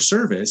customer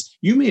service,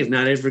 you may have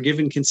not ever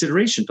given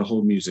consideration to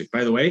hold music.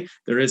 By the way,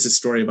 there is a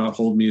story about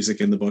hold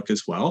music in the book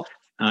as well.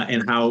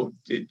 And how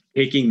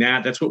taking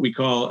that's what we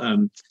call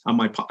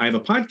I have a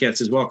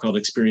podcast as well called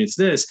Experience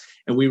This,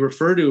 and we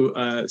refer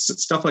to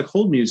stuff like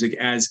hold music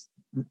as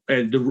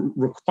the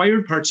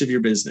required parts of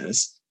your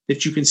business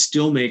that you can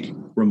still make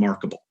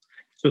remarkable.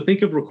 So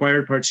think of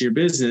required parts of your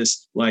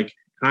business like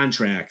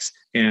contracts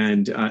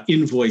and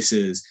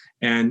invoices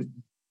and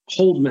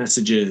hold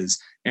messages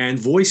and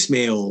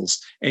voicemails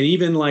and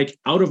even like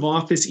out of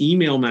office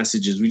email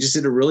messages. We just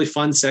did a really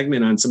fun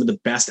segment on some of the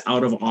best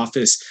out of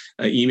office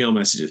email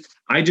messages.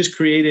 I just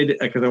created,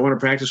 because I want to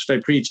practice what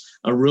I preach,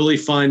 a really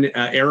fun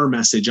error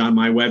message on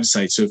my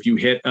website. So if you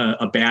hit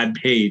a bad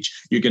page,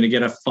 you're going to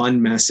get a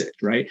fun message,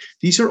 right?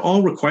 These are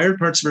all required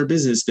parts of our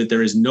business that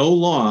there is no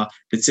law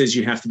that says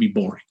you have to be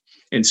boring.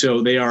 And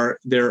so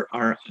there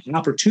are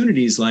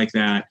opportunities like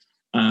that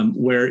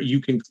where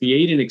you can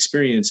create an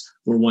experience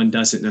where one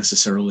doesn't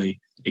necessarily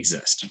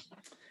exist.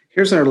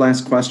 Here's our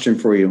last question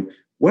for you.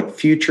 What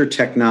future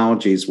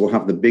technologies will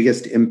have the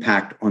biggest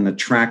impact on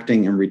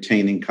attracting and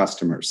retaining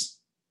customers?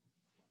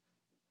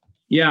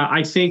 Yeah,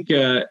 I think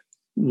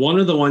one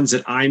of the ones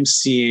that I'm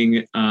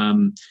seeing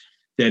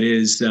that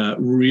is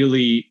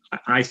really,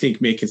 I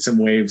think, making some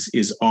waves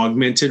is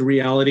augmented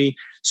reality.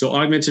 So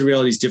augmented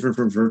reality is different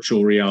from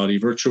virtual reality.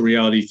 Virtual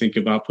reality, think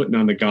about putting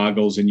on the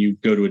goggles and you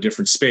go to a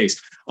different space.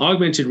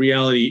 Augmented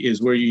reality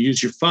is where you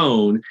use your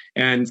phone.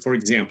 And for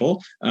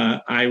example,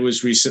 I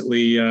was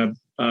recently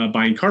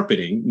buying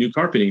new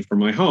carpeting for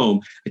my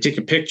home. I take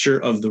a picture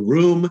of the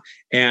room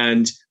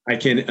and I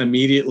can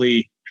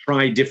immediately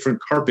try different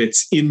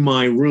carpets in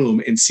my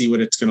room and see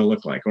what it's going to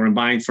look like. Or I'm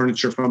buying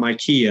furniture from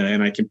IKEA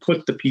and I can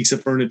put the piece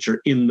of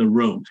furniture in the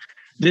room.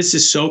 This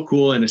is so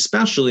cool. And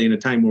especially in a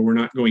time where we're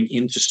not going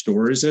into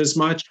stores as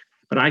much,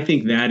 but I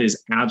think that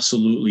is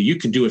absolutely, you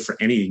can do it for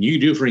anything. You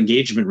can do it for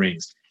engagement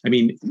rings. I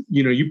mean,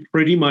 you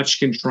pretty much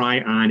can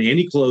try on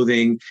any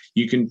clothing.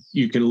 You can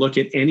look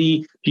at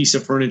any piece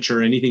of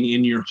furniture, anything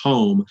in your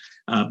home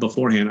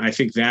beforehand. I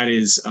think that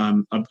is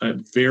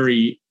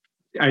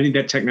I think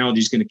that technology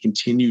is going to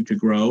continue to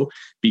grow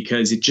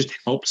because it just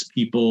helps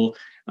people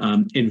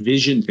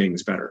envision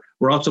things better.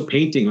 We're also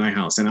painting my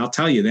house, and I'll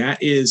tell you,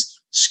 that is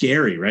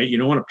scary, right? You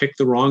don't want to pick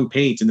the wrong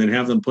paint and then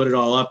have them put it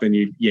all up and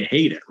you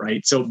hate it,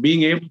 right? So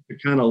being able to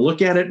kind of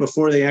look at it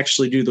before they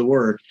actually do the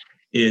work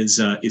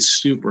is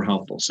super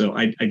helpful. So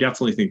I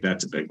definitely think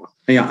that's a big one.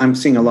 Yeah, I'm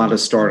seeing a lot of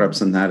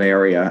startups in that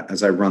area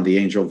as I run the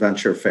Angel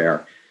Venture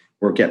Fair.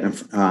 We're getting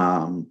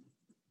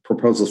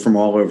proposals from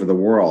all over the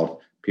world,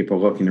 people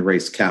looking to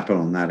raise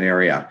capital in that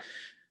area.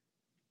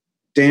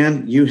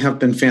 Dan, you have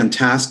been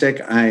fantastic.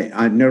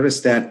 I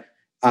noticed that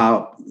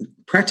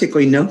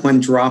practically no one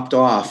dropped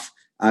off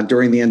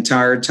during the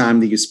entire time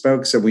that you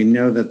spoke. So we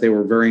know that they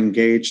were very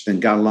engaged and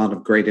got a lot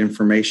of great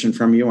information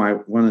from you. I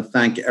want to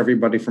thank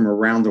everybody from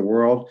around the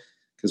world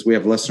because we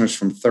have listeners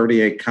from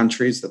 38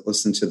 countries that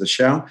listen to the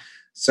show.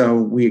 So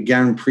we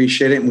again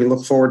appreciate it. And we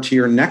look forward to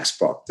your next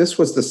book. This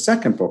was the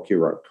second book you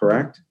wrote,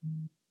 correct?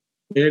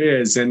 It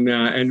is. And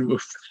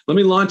let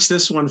me launch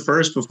this one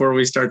first before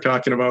we start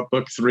talking about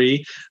book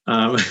 3.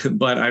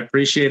 But I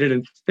appreciate it.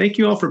 And thank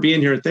you all for being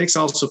here. Thanks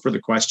also for the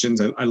questions.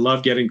 I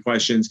love getting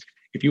questions.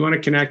 If you want to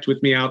connect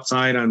with me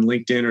outside on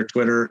LinkedIn or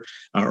Twitter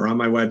or on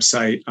my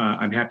website,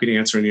 I'm happy to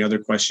answer any other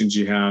questions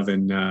you have.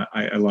 And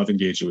I love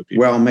engaging with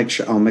people. Well,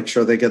 I'll make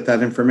sure they get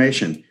that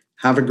information.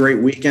 Have a great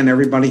weekend.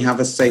 Everybody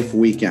have a safe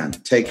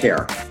weekend. Take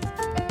care.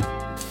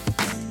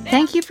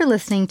 Thank you for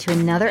listening to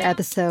another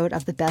episode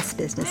of The Best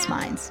Business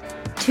Minds.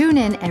 Tune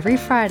in every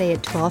Friday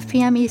at 12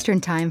 p.m. Eastern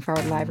Time for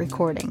our live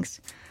recordings.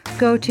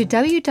 Go to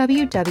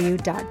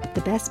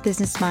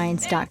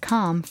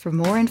www.thebestbusinessminds.com for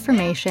more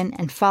information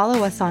and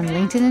follow us on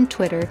LinkedIn and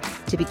Twitter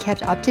to be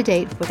kept up to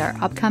date with our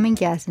upcoming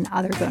guests and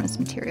other bonus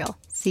material.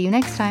 See you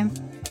next time.